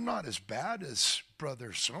know, I'm not as bad as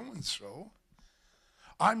brother so-and-so.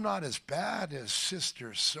 I'm not as bad as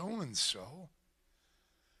sister so-and-so.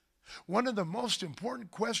 One of the most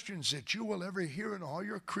important questions that you will ever hear in all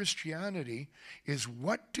your Christianity is,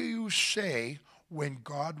 what do you say when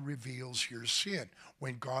God reveals your sin,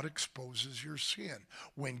 when God exposes your sin,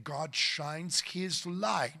 when God shines his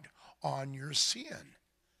light on your sin?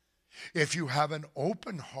 If you have an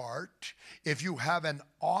open heart, if you have an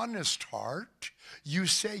honest heart, you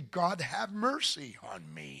say, God, have mercy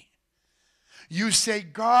on me. You say,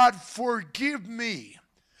 God, forgive me.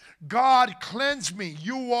 God, cleanse me.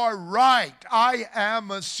 You are right. I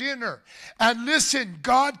am a sinner. And listen,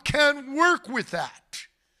 God can work with that.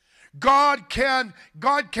 God can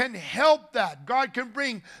help that. God can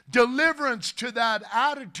bring deliverance to that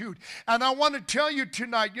attitude. And I want to tell you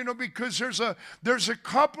tonight, you know, because there's a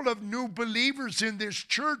couple of new believers in this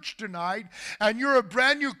church tonight, and you're a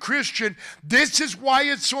brand new Christian. This is why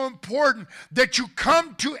it's so important that you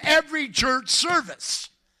come to every church service.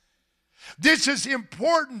 This is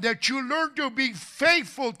important that you learn to be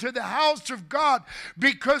faithful to the house of God,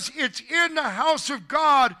 because it's in the house of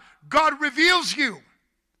God, God reveals you.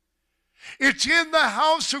 It's in the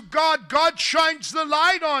house of God, God shines the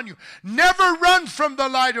light on you. Never run from the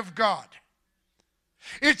light of God.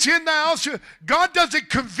 It's in the house of God.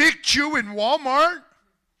 Doesn't convict you in Walmart.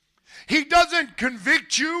 He doesn't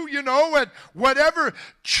convict you, you know, at whatever.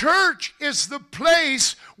 Church is the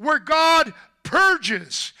place where God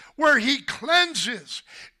purges, where he cleanses.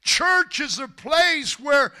 Church is a place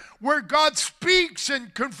where God speaks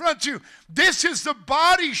and confronts you. This is the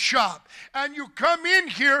body shop. And you come in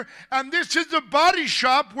here, and this is the body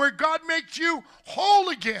shop where God makes you whole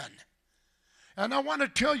again. And I want to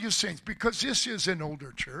tell you, saints, because this is an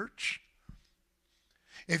older church,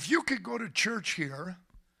 if you could go to church here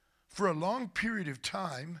for a long period of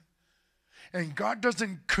time, and God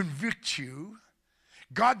doesn't convict you,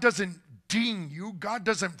 God doesn't ding you, God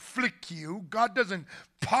doesn't flick you, God doesn't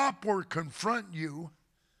pop or confront you,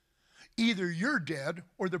 either you're dead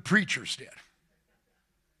or the preacher's dead.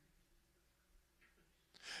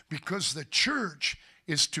 Because the church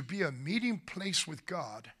is to be a meeting place with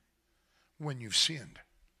God when you've sinned.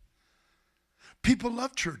 People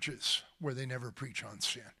love churches where they never preach on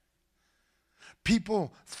sin.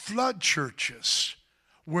 People flood churches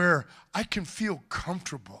where I can feel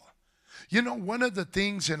comfortable. You know, one of the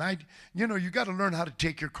things, and you got to learn how to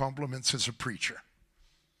take your compliments as a preacher,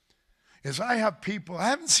 is I have people, I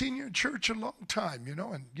haven't seen you in church a long time, and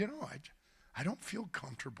I don't feel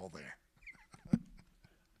comfortable there.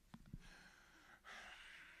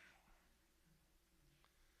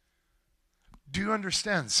 Do you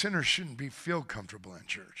understand? Sinners shouldn't feel comfortable in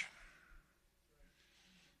church.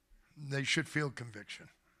 They should feel conviction.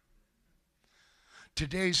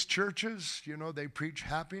 Today's churches, they preach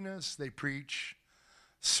happiness, they preach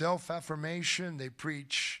self-affirmation, they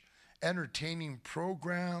preach entertaining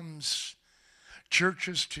programs.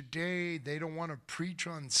 Churches today, they don't want to preach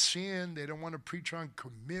on sin, they don't want to preach on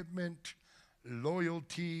commitment,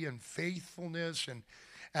 loyalty, and faithfulness, and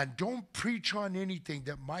don't preach on anything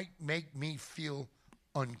that might make me feel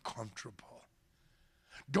uncomfortable.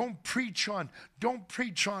 Don't preach on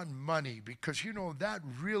money, because that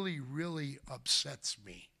really, really upsets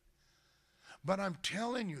me. But I'm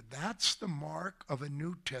telling you, that's the mark of a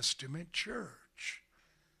New Testament church.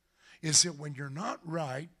 Is that when you're not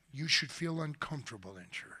right, you should feel uncomfortable in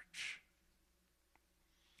church.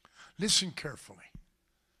 Listen carefully.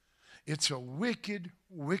 It's a wicked,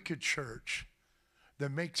 wicked church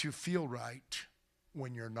that makes you feel right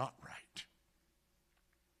when you're not right.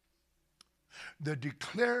 The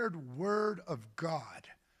declared word of God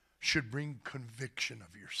should bring conviction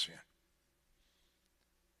of your sin.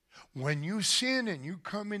 When you sin and you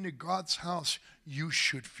come into God's house, you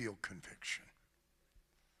should feel conviction.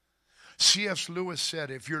 C.S. Lewis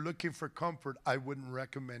said, if you're looking for comfort, I wouldn't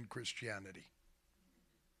recommend Christianity.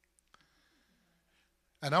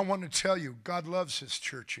 And I want to tell you, God loves His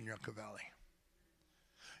church in Yucca Valley.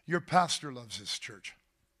 Your pastor loves this church.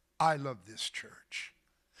 I love this church.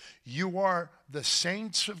 You are the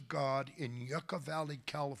saints of God in Yucca Valley,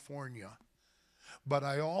 California. But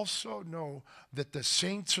I also know that the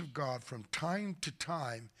saints of God, from time to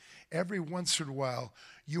time, every once in a while,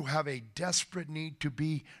 you have a desperate need to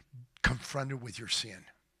be confronted with your sin.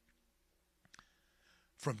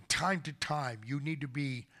 From time to time, you need to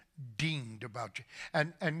be dinged about you.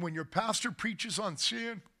 And when your pastor preaches on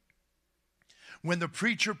sin, when the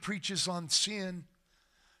preacher preaches on sin,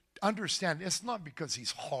 understand, it's not because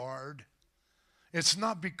he's hard. It's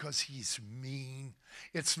not because he's mean.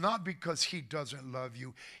 It's not because he doesn't love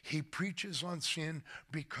you. He preaches on sin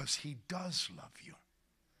because he does love you.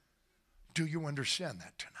 Do you understand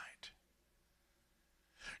that tonight?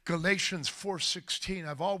 Galatians 4:16,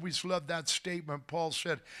 I've always loved that statement. Paul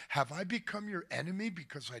said, have I become your enemy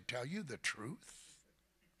because I tell you the truth?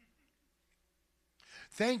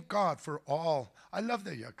 Thank God for all. I love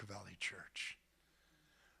the Yucca Valley Church.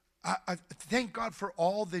 I thank God for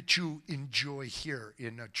all that you enjoy here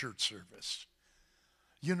in a church service.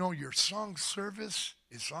 You know, your song service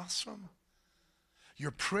is awesome.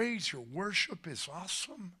 Your praise, your worship is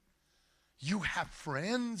awesome. You have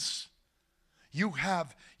friends. You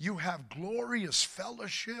have glorious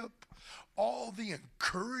fellowship. All the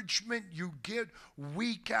encouragement you get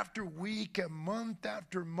week after week and month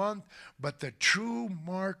after month. But the true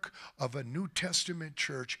mark of a New Testament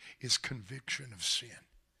church is conviction of sin.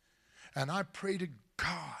 And I pray to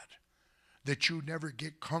God that you never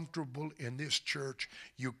get comfortable in this church.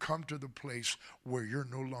 You come to the place where you're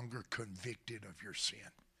no longer convicted of your sin.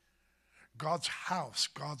 God's house,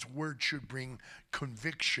 God's word should bring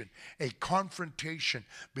conviction, a confrontation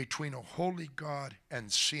between a holy God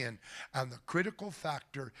and sin. And the critical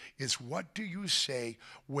factor is, what do you say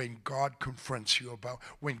when God confronts you about,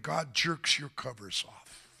 when God jerks your covers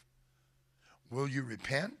off? Will you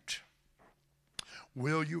repent?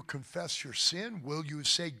 Will you confess your sin? Will you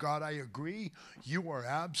say, God, I agree, you are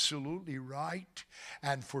absolutely right?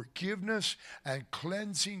 And forgiveness and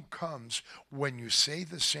cleansing comes when you say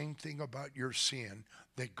the same thing about your sin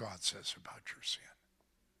that God says about your sin.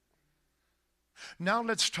 Now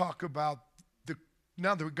let's talk about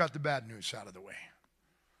now that we got the bad news out of the way,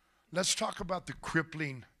 let's talk about the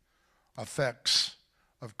crippling effects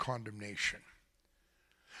of condemnation.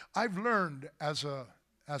 I've learned as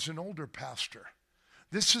an older pastor,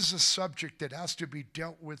 this is a subject that has to be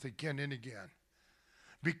dealt with again and again,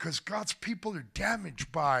 because God's people are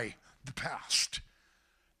damaged by the past.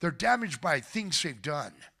 They're damaged by things they've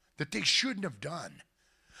done that they shouldn't have done.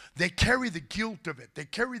 They carry the guilt of it. They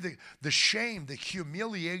carry the shame, the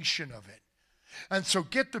humiliation of it. And so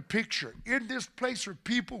get the picture. In this place are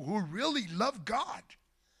people who really love God.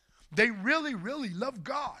 They really, really love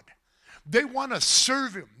God. They want to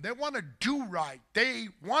serve Him. They want to do right. They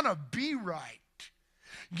want to be right.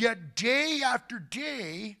 Yet day after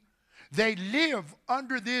day, they live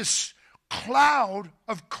under this cloud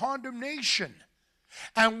of condemnation.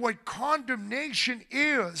 And what condemnation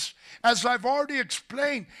is, as I've already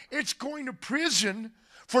explained, it's going to prison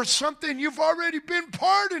for something you've already been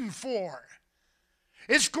pardoned for.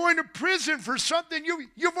 It's going to prison for something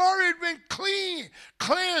you've already been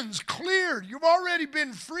cleansed, cleared. You've already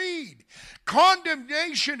been freed.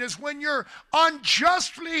 Condemnation is when you're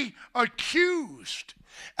unjustly accused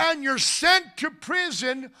and you're sent to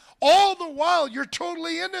prison, all the while you're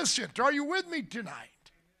totally innocent. Are you with me tonight?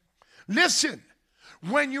 Listen,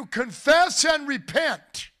 when you confess and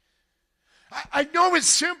repent, I know it's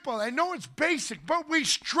simple, I know it's basic, but we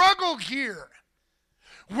struggle here.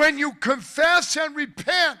 When you confess and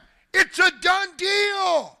repent, it's a done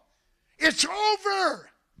deal. It's over.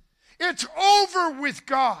 It's over with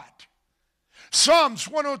God. Psalms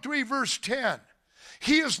 103 verse 10.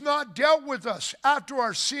 He has not dealt with us after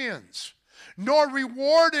our sins, nor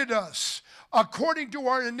rewarded us according to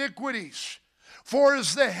our iniquities. For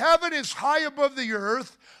as the heaven is high above the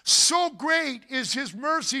earth, so great is His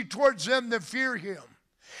mercy towards them that fear Him.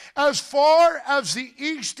 As far as the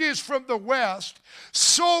east is from the west,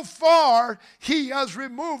 so far He has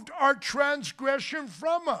removed our transgression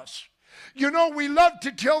from us. You know, we love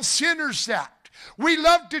to tell sinners that. We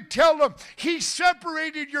love to tell them, He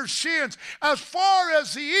separated your sins as far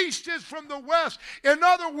as the east is from the west. In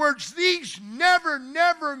other words, these never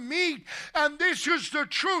meet. And this is the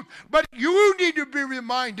truth. But you need to be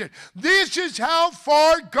reminded, this is how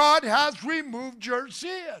far God has removed your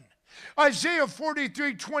sin. Isaiah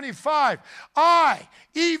 43:25, I,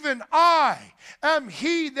 even I, am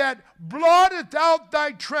he that blotteth out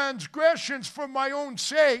thy transgressions for my own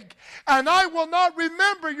sake, and I will not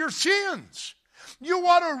remember your sins. You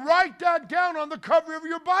ought to write that down on the cover of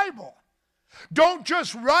your Bible. Don't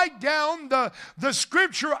just write down the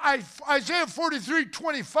scripture, Isaiah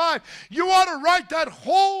 43:25. You ought to write that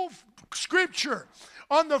whole scripture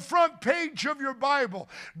on the front page of your Bible.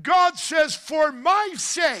 God says, for my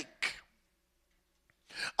sake,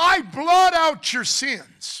 I blot out your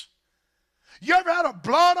sins. You ever had a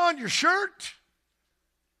blot on your shirt?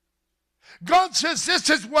 God says, this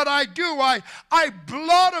is what I do. I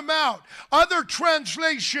blot them out. Other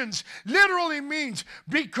translations literally means,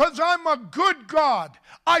 because I'm a good God,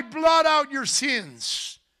 I blot out your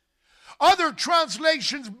sins. Other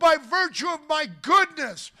translations, by virtue of my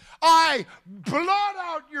goodness, I blot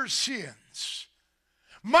out your sins.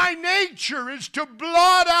 My nature is to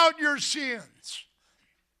blot out your sins.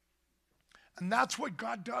 And that's what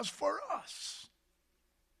God does for us,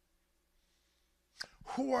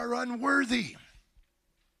 who are unworthy,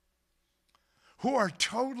 who are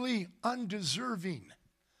totally undeserving.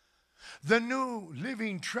 The New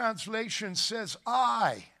Living Translation says,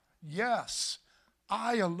 I, yes,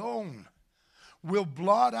 I alone will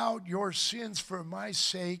blot out your sins for my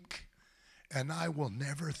sake, and I will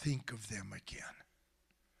never think of them again.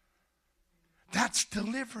 That's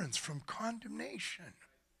deliverance from condemnation.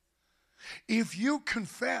 If you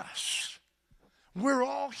confess, we're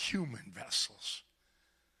all human vessels.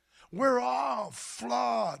 We're all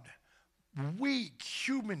flawed, weak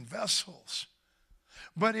human vessels.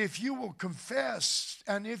 But if you will confess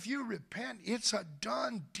and if you repent, it's a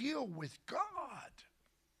done deal with God,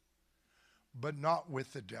 but not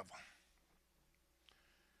with the devil.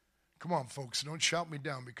 Come on, folks, don't shout me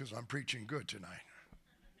down because I'm preaching good tonight.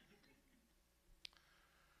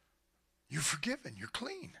 You're forgiven. You're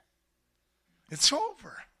clean. It's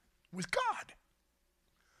over with God,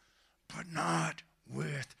 but not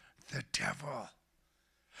with the devil.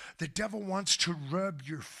 The devil wants to rub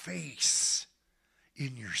your face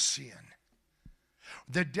in your sin.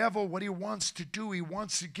 The devil, what he wants to do, he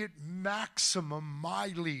wants to get maximum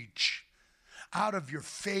mileage out of your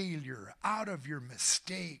failure, out of your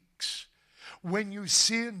mistakes. When you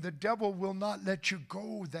sin, the devil will not let you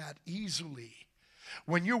go that easily.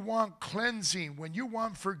 When you want cleansing, when you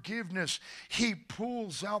want forgiveness, he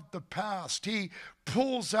pulls out the past. He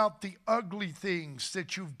pulls out the ugly things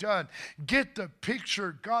that you've done. Get the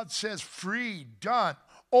picture. God says, free, done,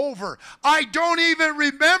 over. I don't even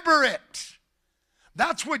remember it.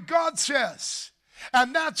 That's what God says.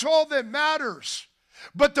 And that's all that matters.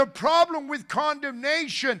 But the problem with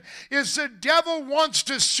condemnation is the devil wants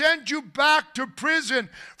to send you back to prison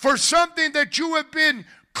for something that you have been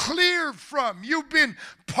clear from, you've been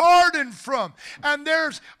pardoned from. And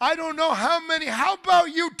there's, I don't know how many, how about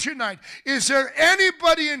you tonight? Is there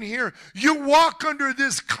anybody in here, you walk under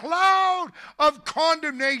this cloud of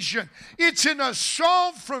condemnation? It's an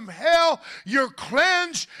assault from hell. You're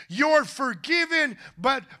cleansed, you're forgiven,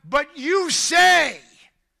 but you say,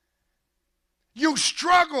 you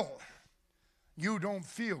struggle, you don't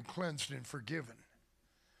feel cleansed and forgiven.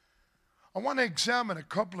 I want to examine a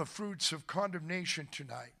couple of fruits of condemnation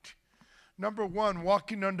tonight. Number one,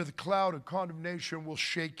 walking under the cloud of condemnation will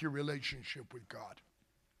shake your relationship with God.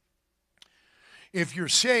 If you're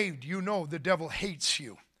saved, you know the devil hates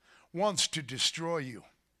you, wants to destroy you.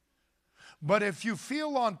 But if you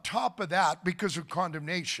feel on top of that because of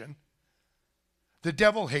condemnation, the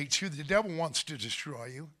devil hates you, the devil wants to destroy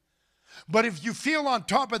you. But if you feel on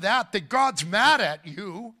top of that God's mad at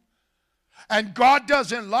you, and God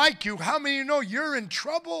doesn't like you, how many of you know you're in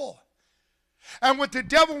trouble? And what the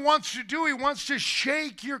devil wants to do, he wants to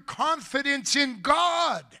shake your confidence in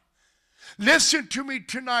God. Listen to me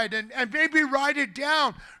tonight and maybe write it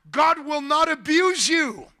down. God will not abuse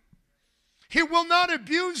you. He will not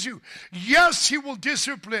abuse you. Yes, he will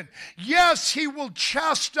discipline. Yes, he will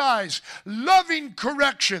chastise. Loving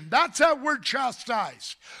correction. That's that word,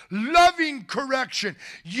 chastise. Loving correction.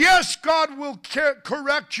 Yes, God will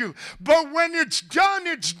correct you. But when it's done,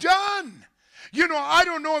 it's done. You know, I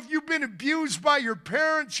don't know if you've been abused by your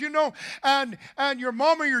parents, you know, and your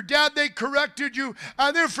mom or your dad, they corrected you,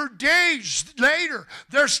 and then for days later,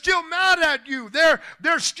 they're still mad at you.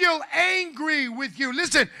 They're still angry with you.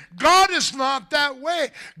 Listen, God is not that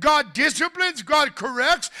way. God disciplines, God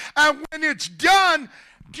corrects, and when it's done,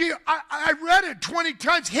 I read it 20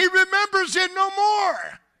 times, he remembers it no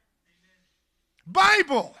more.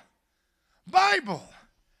 Bible.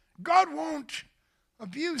 God won't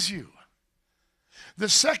abuse you. The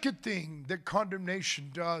second thing that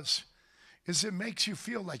condemnation does is it makes you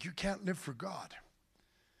feel like you can't live for God.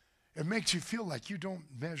 It makes you feel like you don't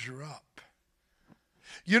measure up.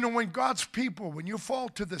 You know, when God's people, when you fall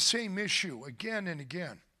to the same issue again and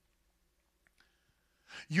again,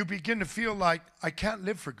 you begin to feel like, I can't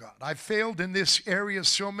live for God. I failed in this area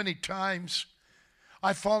so many times.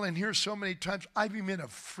 I've fallen here so many times. I've even been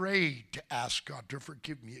afraid to ask God to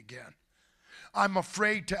forgive me again. I'm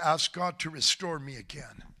afraid to ask God to restore me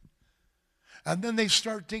again. And then they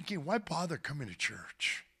start thinking, why bother coming to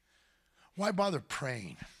church? Why bother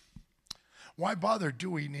praying? Why bother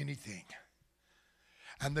doing anything?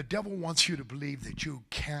 And the devil wants you to believe that you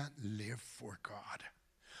can't live for God.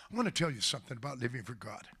 I want to tell you something about living for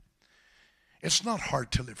God. It's not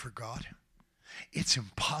hard to live for God. It's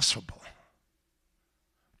impossible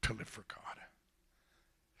to live for God.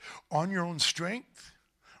 On your own strength,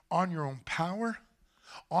 on your own power,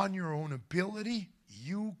 on your own ability,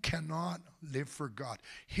 you cannot live for God.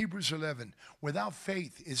 Hebrews 11, without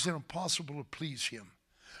faith is it impossible to please him.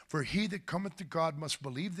 For he that cometh to God must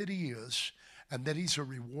believe that he is, and that he's a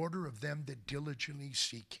rewarder of them that diligently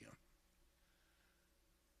seek him.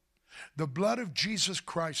 The blood of Jesus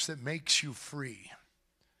Christ that makes you free.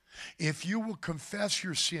 If you will confess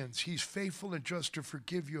your sins, he's faithful and just to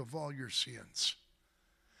forgive you of all your sins.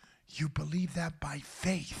 You believe that by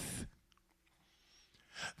faith.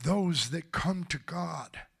 Those that come to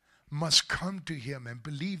God must come to him and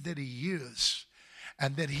believe that he is,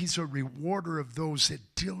 and that he's a rewarder of those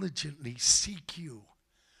that diligently seek you.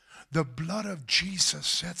 The blood of Jesus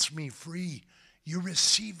sets me free. You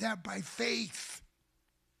receive that by faith.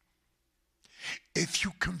 If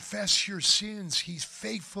you confess your sins, he's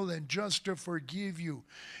faithful and just to forgive you.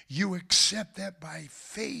 You accept that by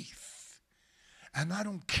faith. And I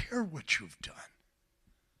don't care what you've done.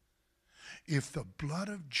 If the blood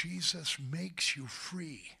of Jesus makes you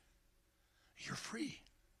free, you're free.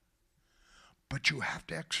 But you have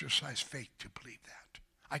to exercise faith to believe that.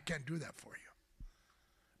 I can't do that for you.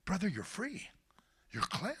 Brother, you're free. You're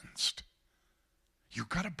cleansed. You've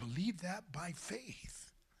got to believe that by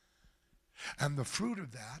faith. And the fruit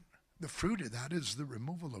of that is the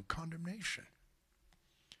removal of condemnation.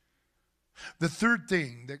 The third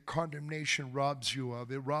thing that condemnation robs you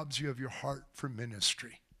of, it robs you of your heart for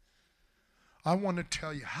ministry. I want to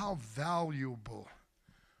tell you how valuable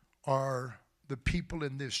are the people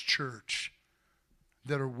in this church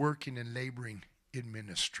that are working and laboring in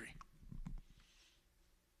ministry.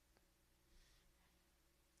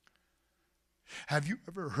 Have you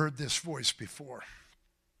ever heard this voice before?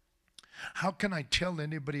 How can I tell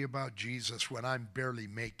anybody about Jesus when I'm barely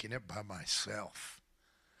making it by myself?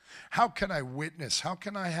 How can I witness? How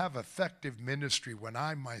can I have effective ministry when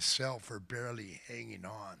I myself are barely hanging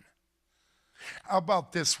on? How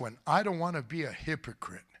about this one? I don't want to be a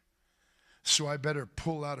hypocrite, so I better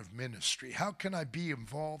pull out of ministry. How can I be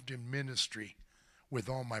involved in ministry with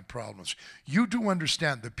all my problems? You do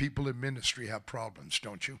understand that people in ministry have problems,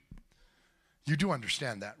 don't you? You do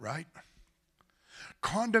understand that, right?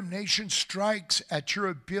 Condemnation strikes at your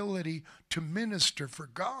ability to minister for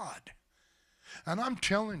God. And I'm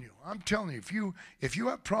telling you, if you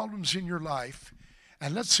have problems in your life,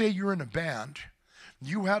 and let's say you're in a band,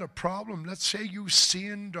 you had a problem, let's say you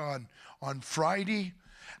sinned on Friday,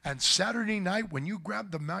 and Saturday night when you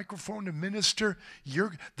grab the microphone to minister,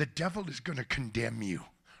 the devil is going to condemn you.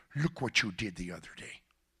 Look what you did the other day.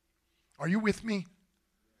 Are you with me?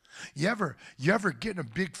 You ever get in a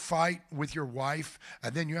big fight with your wife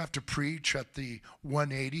and then you have to preach at the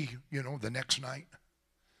 180, the next night?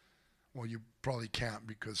 Well, you probably can't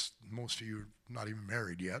because most of you are not even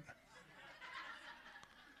married yet.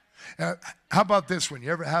 How about this one?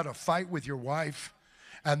 You ever had a fight with your wife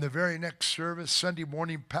and the very next service, Sunday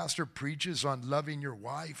morning, pastor preaches on loving your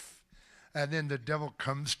wife, and then the devil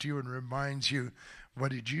comes to you and reminds you,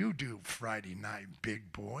 what did you do Friday night,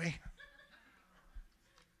 big boy?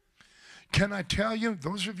 Can I tell you,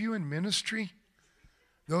 those of you in ministry,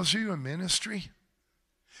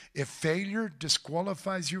 if failure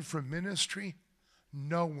disqualifies you from ministry,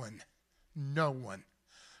 no one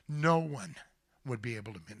would be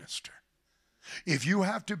able to minister. If you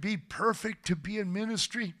have to be perfect to be in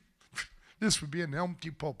ministry, this would be an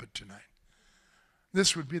empty pulpit tonight.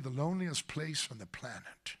 This would be the loneliest place on the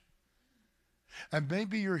planet. And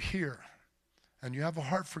maybe you're here and you have a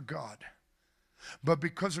heart for God, but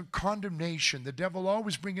because of condemnation, the devil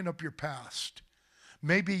always bringing up your past.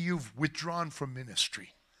 Maybe you've withdrawn from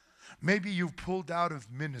ministry. Maybe you've pulled out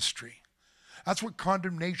of ministry. That's what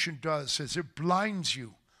condemnation does, is it blinds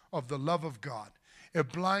you of the love of God.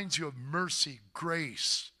 It blinds you of mercy,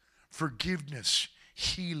 grace, forgiveness,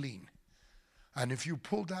 healing. And if you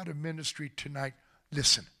pulled out of ministry tonight,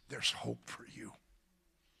 listen, There's hope for you.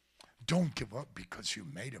 Don't give up because you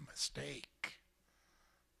made a mistake.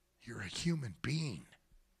 You're a human being.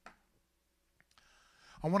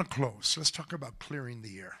 I want to close. Let's talk about clearing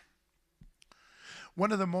the air.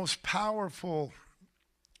 One of the most powerful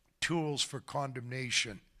tools for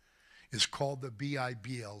condemnation is called the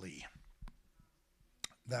Bible.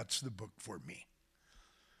 That's the book for me.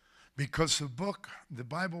 Because the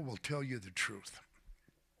Bible will tell you the truth.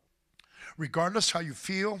 Regardless how you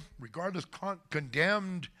feel, regardless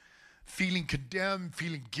condemned, feeling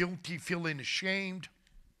guilty, feeling ashamed,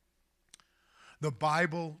 the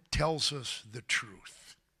Bible tells us the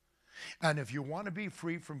truth. And if you want to be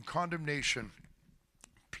free from condemnation,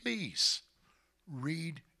 please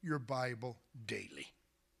read your Bible daily.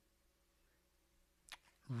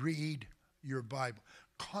 Read your Bible.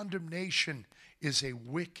 Condemnation is a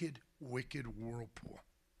wicked, wicked whirlpool.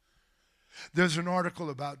 There's an article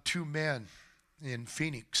about two men in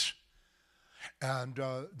Phoenix, and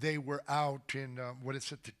they were out in,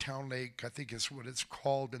 the town lake, I think is what it's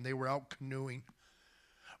called, and they were out canoeing.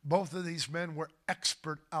 Both of these men were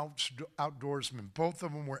expert outdoorsmen. Both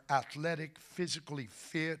of them were athletic, physically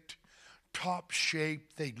fit, top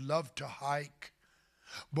shape. They loved to hike.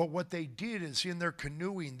 But what they did is in their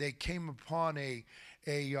canoeing, they came upon a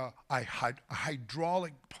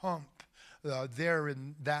hydraulic pump there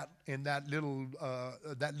in that little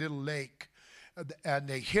lake, and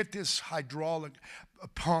they hit this hydraulic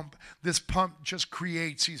pump. This pump just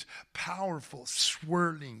creates these powerful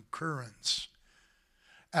swirling currents.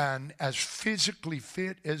 And as physically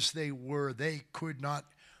fit as they were, they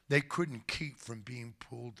couldn't keep from being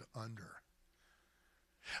pulled under.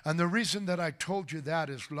 And the reason that I told you that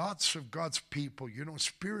is lots of God's people,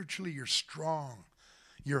 spiritually you're strong,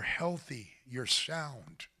 you're healthy, you're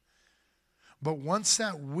sound. But once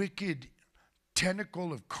that wicked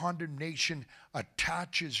tentacle of condemnation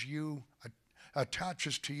attaches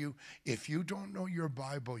to you, if you don't know your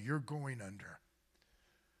Bible, you're going under.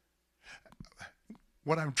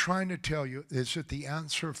 What I'm trying to tell you is that the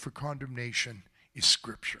answer for condemnation is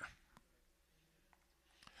Scripture.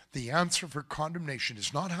 The answer for condemnation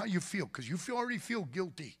is not how you feel, because you already feel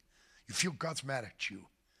guilty. You feel God's mad at you.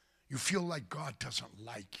 You feel like God doesn't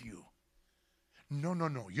like you. No.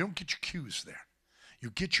 You don't get your cues there. You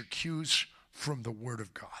get your cues from the Word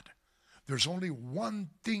of God. There's only one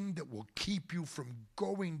thing that will keep you from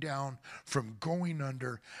going down, from going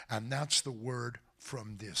under, and that's the word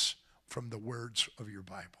from the words of your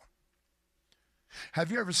Bible.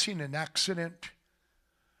 Have you ever seen an accident,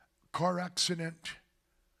 car accident?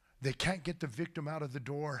 They can't get the victim out of the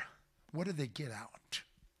door. What do they get out?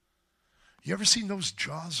 You ever seen those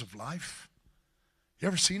jaws of life? You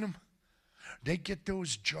ever seen them? They get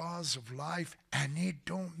those jaws of life and it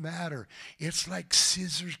don't matter. It's like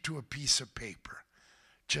scissors to a piece of paper.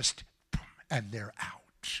 Just boom, and they're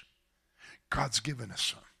out. God's given us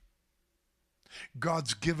some.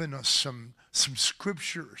 God's given us some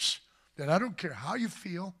scriptures that I don't care how you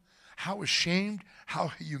feel, how ashamed, how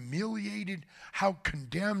humiliated, how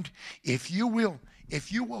condemned. If you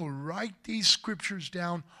will write these scriptures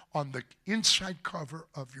down on the inside cover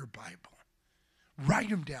of your Bible, write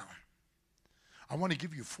them down. I want to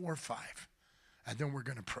give you 4 or 5, and then we're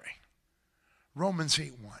going to pray. Romans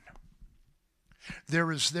 8:1.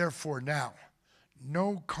 There is therefore now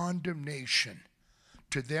no condemnation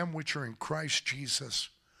to them which are in Christ Jesus,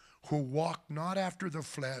 who walk not after the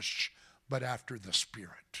flesh, but after the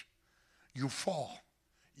Spirit. You fall.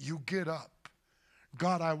 You get up.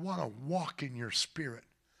 God, I want to walk in your Spirit.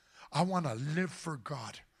 I want to live for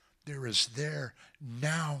God. There is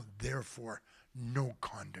now, therefore, no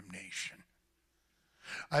condemnation.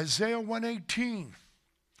 Isaiah 1:18.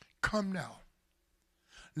 Come now,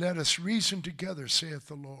 let us reason together, saith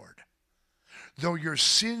the Lord. Though your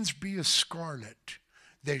sins be as scarlet,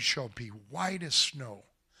 they shall be white as snow.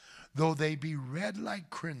 Though they be red like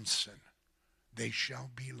crimson, they shall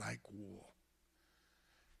be like wool.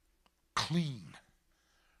 Clean,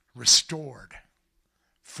 restored,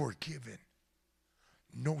 forgiven,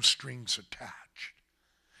 no strings attached.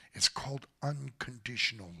 It's called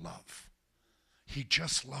unconditional love. He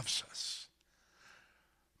just loves us.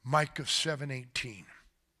 Micah 7:18.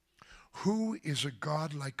 Who is a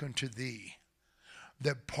God like unto thee,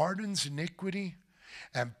 that pardons iniquity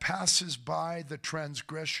and passes by the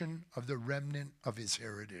transgression of the remnant of his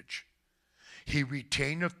heritage? He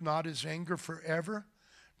retaineth not his anger forever,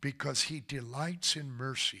 because he delights in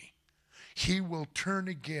mercy. He will turn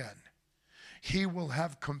again. He will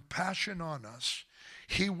have compassion on us.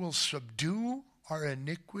 He will subdue our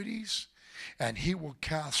iniquities, and he will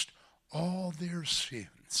cast all their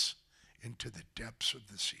sins into the depths of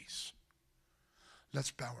the seas.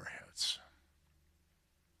 Let's bow our heads.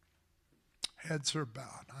 Heads are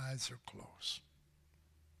bowed, eyes are closed.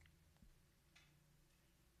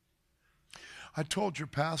 I told your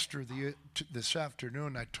pastor this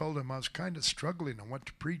afternoon, I told him I was kind of struggling on what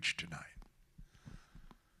to preach tonight.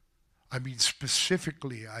 I mean,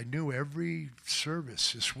 specifically, I knew every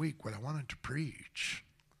service this week what I wanted to preach.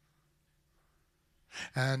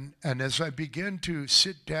 And as I began to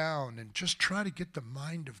sit down and just try to get the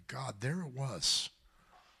mind of God, there it was.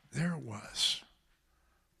 There it was.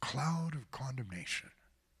 Cloud of condemnation.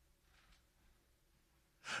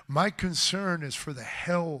 My concern is for the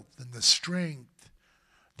health and the strength,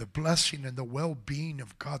 the blessing and the well-being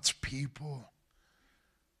of God's people.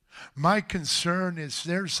 My concern is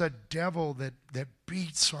there's a devil that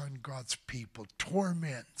beats on God's people,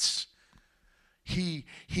 torments.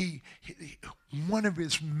 One of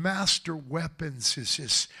his master weapons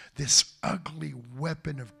is this ugly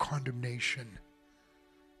weapon of condemnation.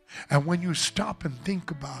 And when you stop and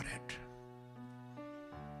think about it,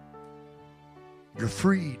 you're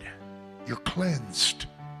freed, you're cleansed,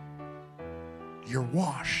 you're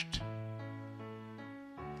washed.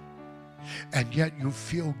 And yet you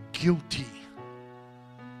feel guilty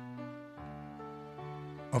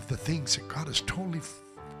of the things that God has totally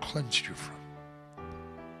cleansed you from.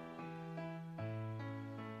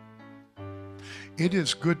 It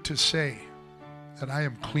is good to say that I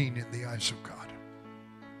am clean in the eyes of God.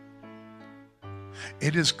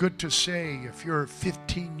 It is good to say, if you're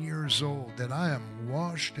 15 years old, that I am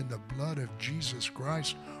washed in the blood of Jesus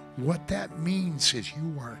Christ. What that means is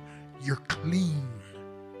you're clean.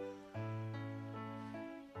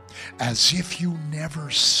 As if you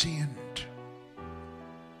never sinned.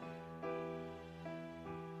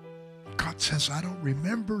 God says, I don't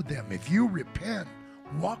remember them. If you repent,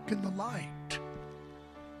 walk in the light,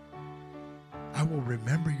 I will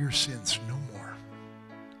remember your sins no more.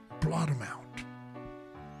 Blot them out.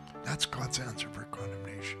 That's God's answer for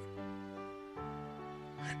condemnation.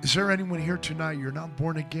 Is there anyone here tonight, you're not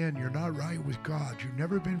born again, you're not right with God, you've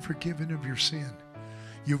never been forgiven of your sin,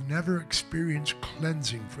 you've never experienced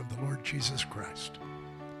cleansing from the Lord Jesus Christ?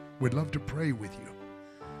 We'd love to pray with you.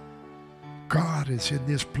 God is in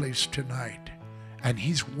this place tonight, and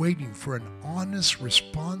He's waiting for an honest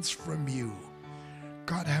response from you.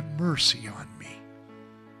 God, have mercy on me.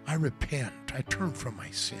 I repent. I turn from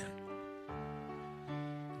my sin.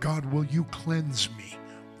 God, will you cleanse me?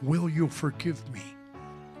 Will you forgive me?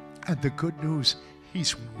 And the good news,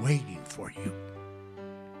 He's waiting for you.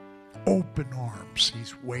 Open arms,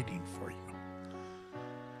 He's waiting for you.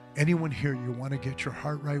 Anyone here, you want to get your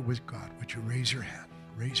heart right with God, would you raise your hand?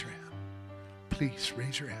 Raise your hand. Please,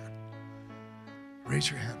 raise your hand. Raise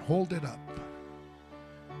your hand. Hold it up.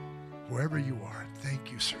 Wherever you are.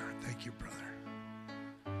 Thank you, sir. Thank you, brother.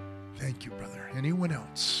 Thank you, brother. Anyone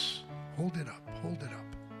else? Hold it up. Hold it up.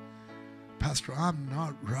 Pastor, I'm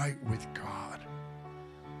not right with God.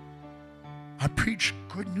 I preached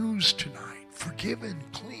good news tonight. Forgiven,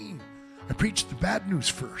 clean. I preached the bad news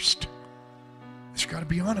first. You've got to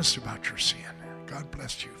be honest about your sin. God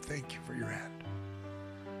bless you. Thank you for your hand.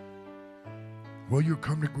 Will you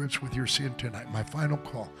come to grips with your sin tonight? My final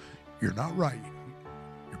call. You're not right.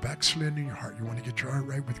 You're backsliding in your heart. You want to get your heart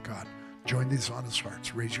right with God. Join these honest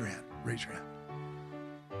hearts. Raise your hand. Raise your hand.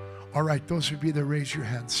 All right, those of you that raise your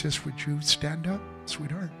hand, sis, would you stand up,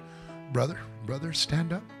 sweetheart? Brother,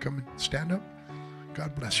 stand up. Come and stand up.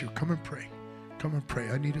 God bless you. Come and pray. Come and pray.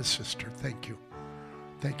 I need a sister. Thank you.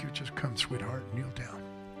 Thank you. Just come, sweetheart. Kneel down.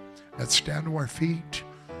 Let's stand to our feet.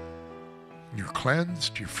 You're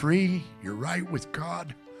cleansed. You're free. You're right with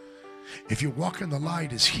God. If you walk in the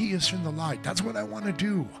light as He is in the light, that's what I want to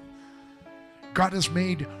do. God has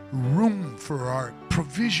made room for our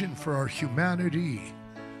provision for our humanity.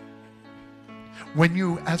 When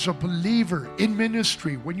you, as a believer in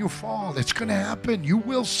ministry, when you fall, it's going to happen. You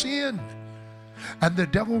will sin. And the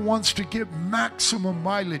devil wants to get maximum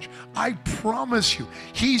mileage. I promise you,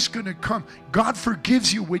 he's going to come. God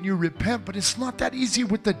forgives you when you repent, but it's not that easy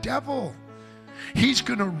with the devil. He's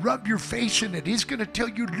going to rub your face in it. He's going to tell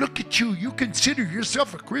you, look at you. You consider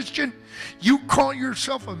yourself a Christian? You call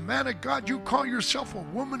yourself a man of God? You call yourself a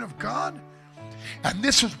woman of God? And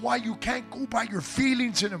this is why you can't go by your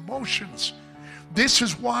feelings and emotions. This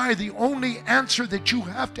is why the only answer that you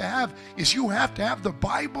have to have is you have to have the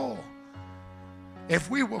Bible. If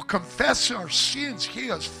we will confess our sins, He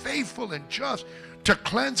is faithful and just to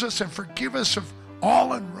cleanse us and forgive us of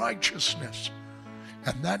all unrighteousness.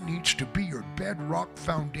 And that needs to be your bedrock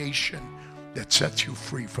foundation that sets you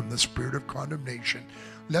free from the spirit of condemnation.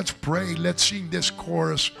 Let's pray. Let's sing this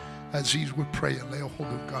chorus as these would pray and lay a hold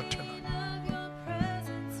of God tonight. Your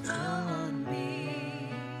presence on me.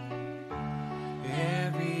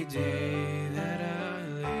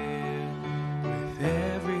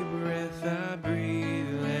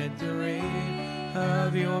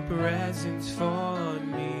 presence fall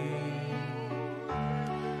on me.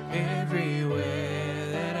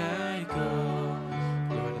 Everywhere that I go,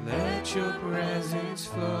 Lord, let your presence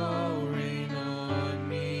flow, rain on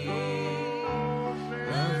me.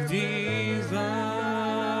 Love divine,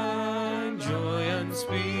 joy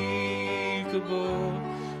unspeakable,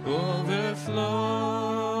 overflowing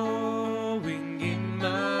in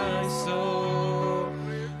my soul.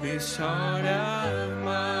 This heart of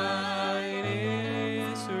mine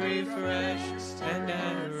is refreshed and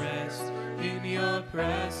at rest in your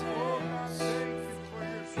presence,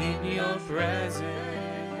 in your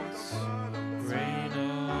presence, rain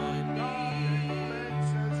on me.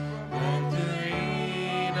 Let the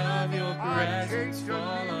rain of your presence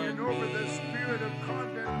fall on me.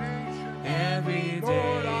 Every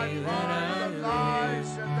day that I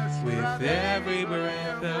live, with every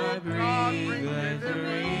breath I breathe, let the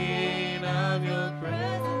rain of your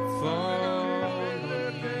presence fall on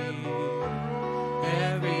me.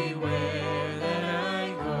 Everywhere that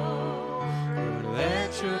I go, Lord,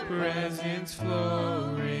 let your presence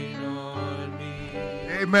flow, rain on me.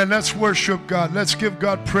 Amen. Let's worship God. Let's give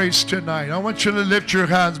God praise tonight. I want you to lift your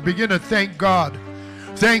hands. Begin to thank God.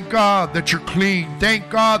 Thank God that you're clean.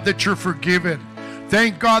 Thank God that you're forgiven.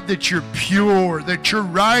 Thank God that you're pure, that you're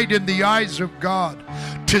right in the eyes of God.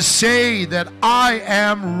 To say that I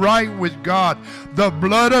am right with God. The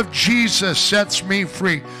blood of Jesus sets me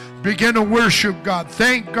free. Begin to worship God.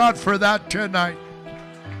 Thank God for that tonight.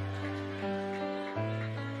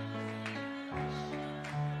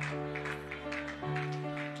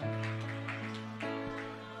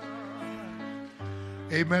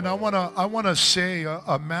 Amen. I want to say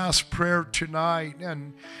a mass prayer tonight,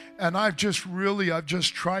 and I've just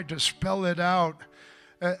tried to spell it out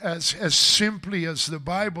as simply as the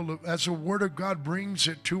Bible, as the Word of God brings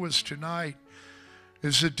it to us tonight.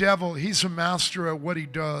 Is the devil, he's a master at what he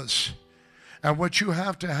does. And what you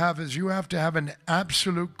have to have is you have to have an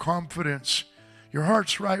absolute confidence. Your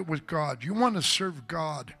heart's right with God. You want to serve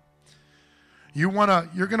God. You're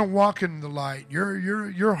going to walk in the light.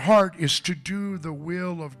 Your heart is to do the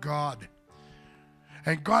will of God.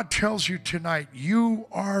 And God tells you tonight, you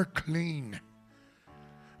are clean.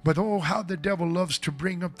 But oh, how the devil loves to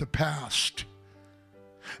bring up the past.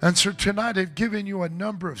 And so tonight I've given you a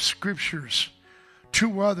number of scriptures.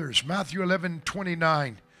 Two others. Matthew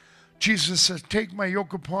 11:29. Jesus says, take my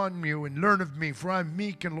yoke upon you and learn of me, for I am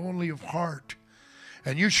meek and lowly of heart.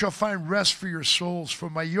 And you shall find rest for your souls, for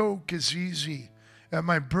my yoke is easy and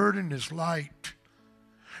my burden is light.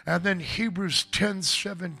 And then Hebrews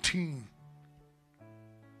 10:17.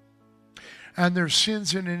 And their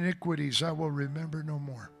sins and iniquities I will remember no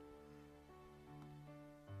more.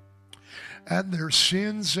 And their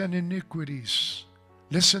sins and iniquities.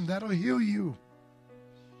 Listen, that'll heal you.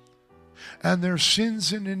 And their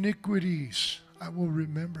sins and iniquities I will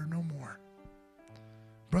remember no more.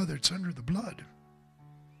 Brother, it's under the blood.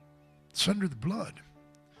 It's under the blood.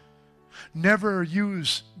 Never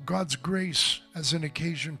use God's grace as an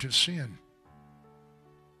occasion to sin.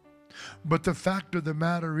 But the fact of the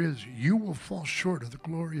matter is, you will fall short of the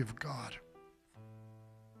glory of God.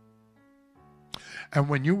 And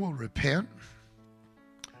when you will repent,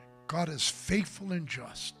 God is faithful and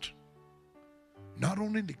just, not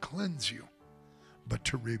only to cleanse you, but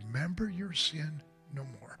to remember your sin no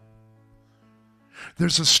more.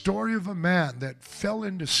 There's a story of a man that fell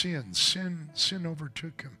into sin. Sin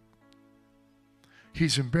overtook him.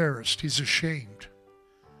 He's embarrassed. He's ashamed.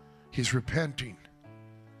 He's repenting.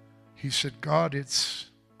 He said, God,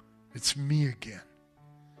 it's me again.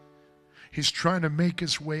 He's trying to make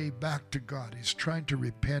his way back to God. He's trying to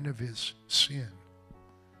repent of his sin.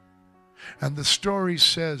 And the story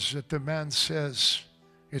says that the man says,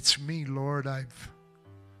 it's me, Lord, I've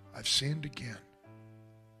sinned again.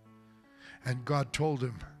 And God told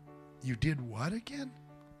him, you did what again?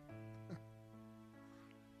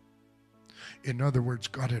 In other words,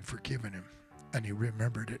 God had forgiven him, and he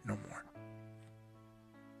remembered it no more.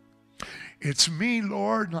 It's me,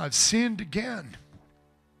 Lord, and I've sinned again.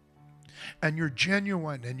 And you're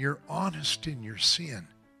genuine and you're honest in your sin.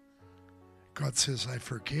 God says, I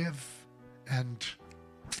forgive, and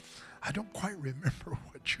I don't quite remember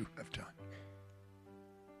what you have done.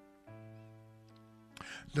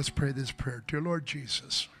 Let's pray this prayer. Dear Lord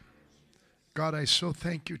Jesus, God, I so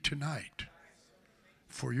thank you tonight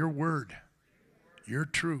for your word, your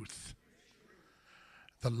truth,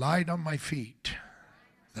 the light on my feet,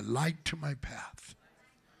 the light to my path.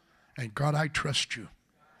 And God, I trust you.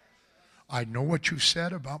 I know what you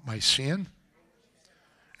said about my sin.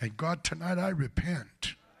 And God, tonight I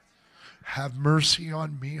repent. Have mercy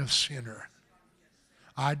on me, a sinner.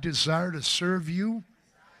 I desire to serve you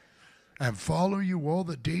and follow you all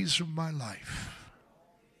the days of my life.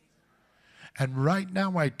 And right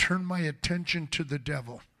now I turn my attention to the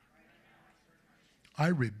devil. I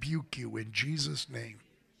rebuke you in Jesus' name.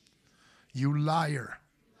 You liar,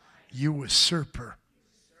 you usurper,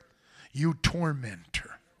 you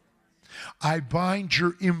tormentor. I bind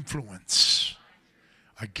your influence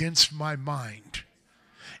against my mind.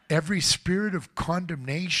 Every spirit of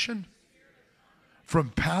condemnation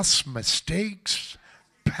from past mistakes,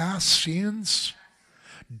 past sins,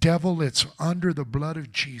 devil, it's under the blood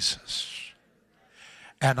of Jesus.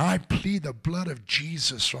 And I plead the blood of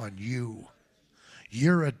Jesus on you.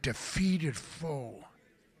 You're a defeated foe.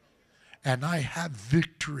 And I have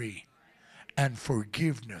victory and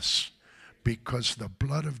forgiveness because the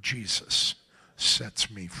blood of Jesus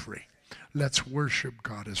sets me free. Let's worship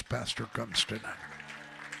God as Pastor comes tonight.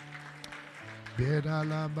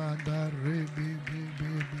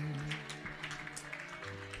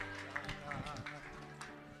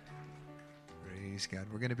 Praise God.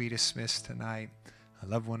 We're going to be dismissed tonight.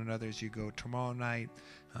 Love one another as you go. Tomorrow night,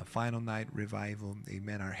 final night revival.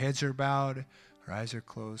 Amen. Our heads are bowed. Our eyes are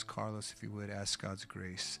closed. Carlos, if you would, ask God's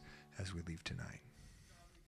grace as we leave tonight.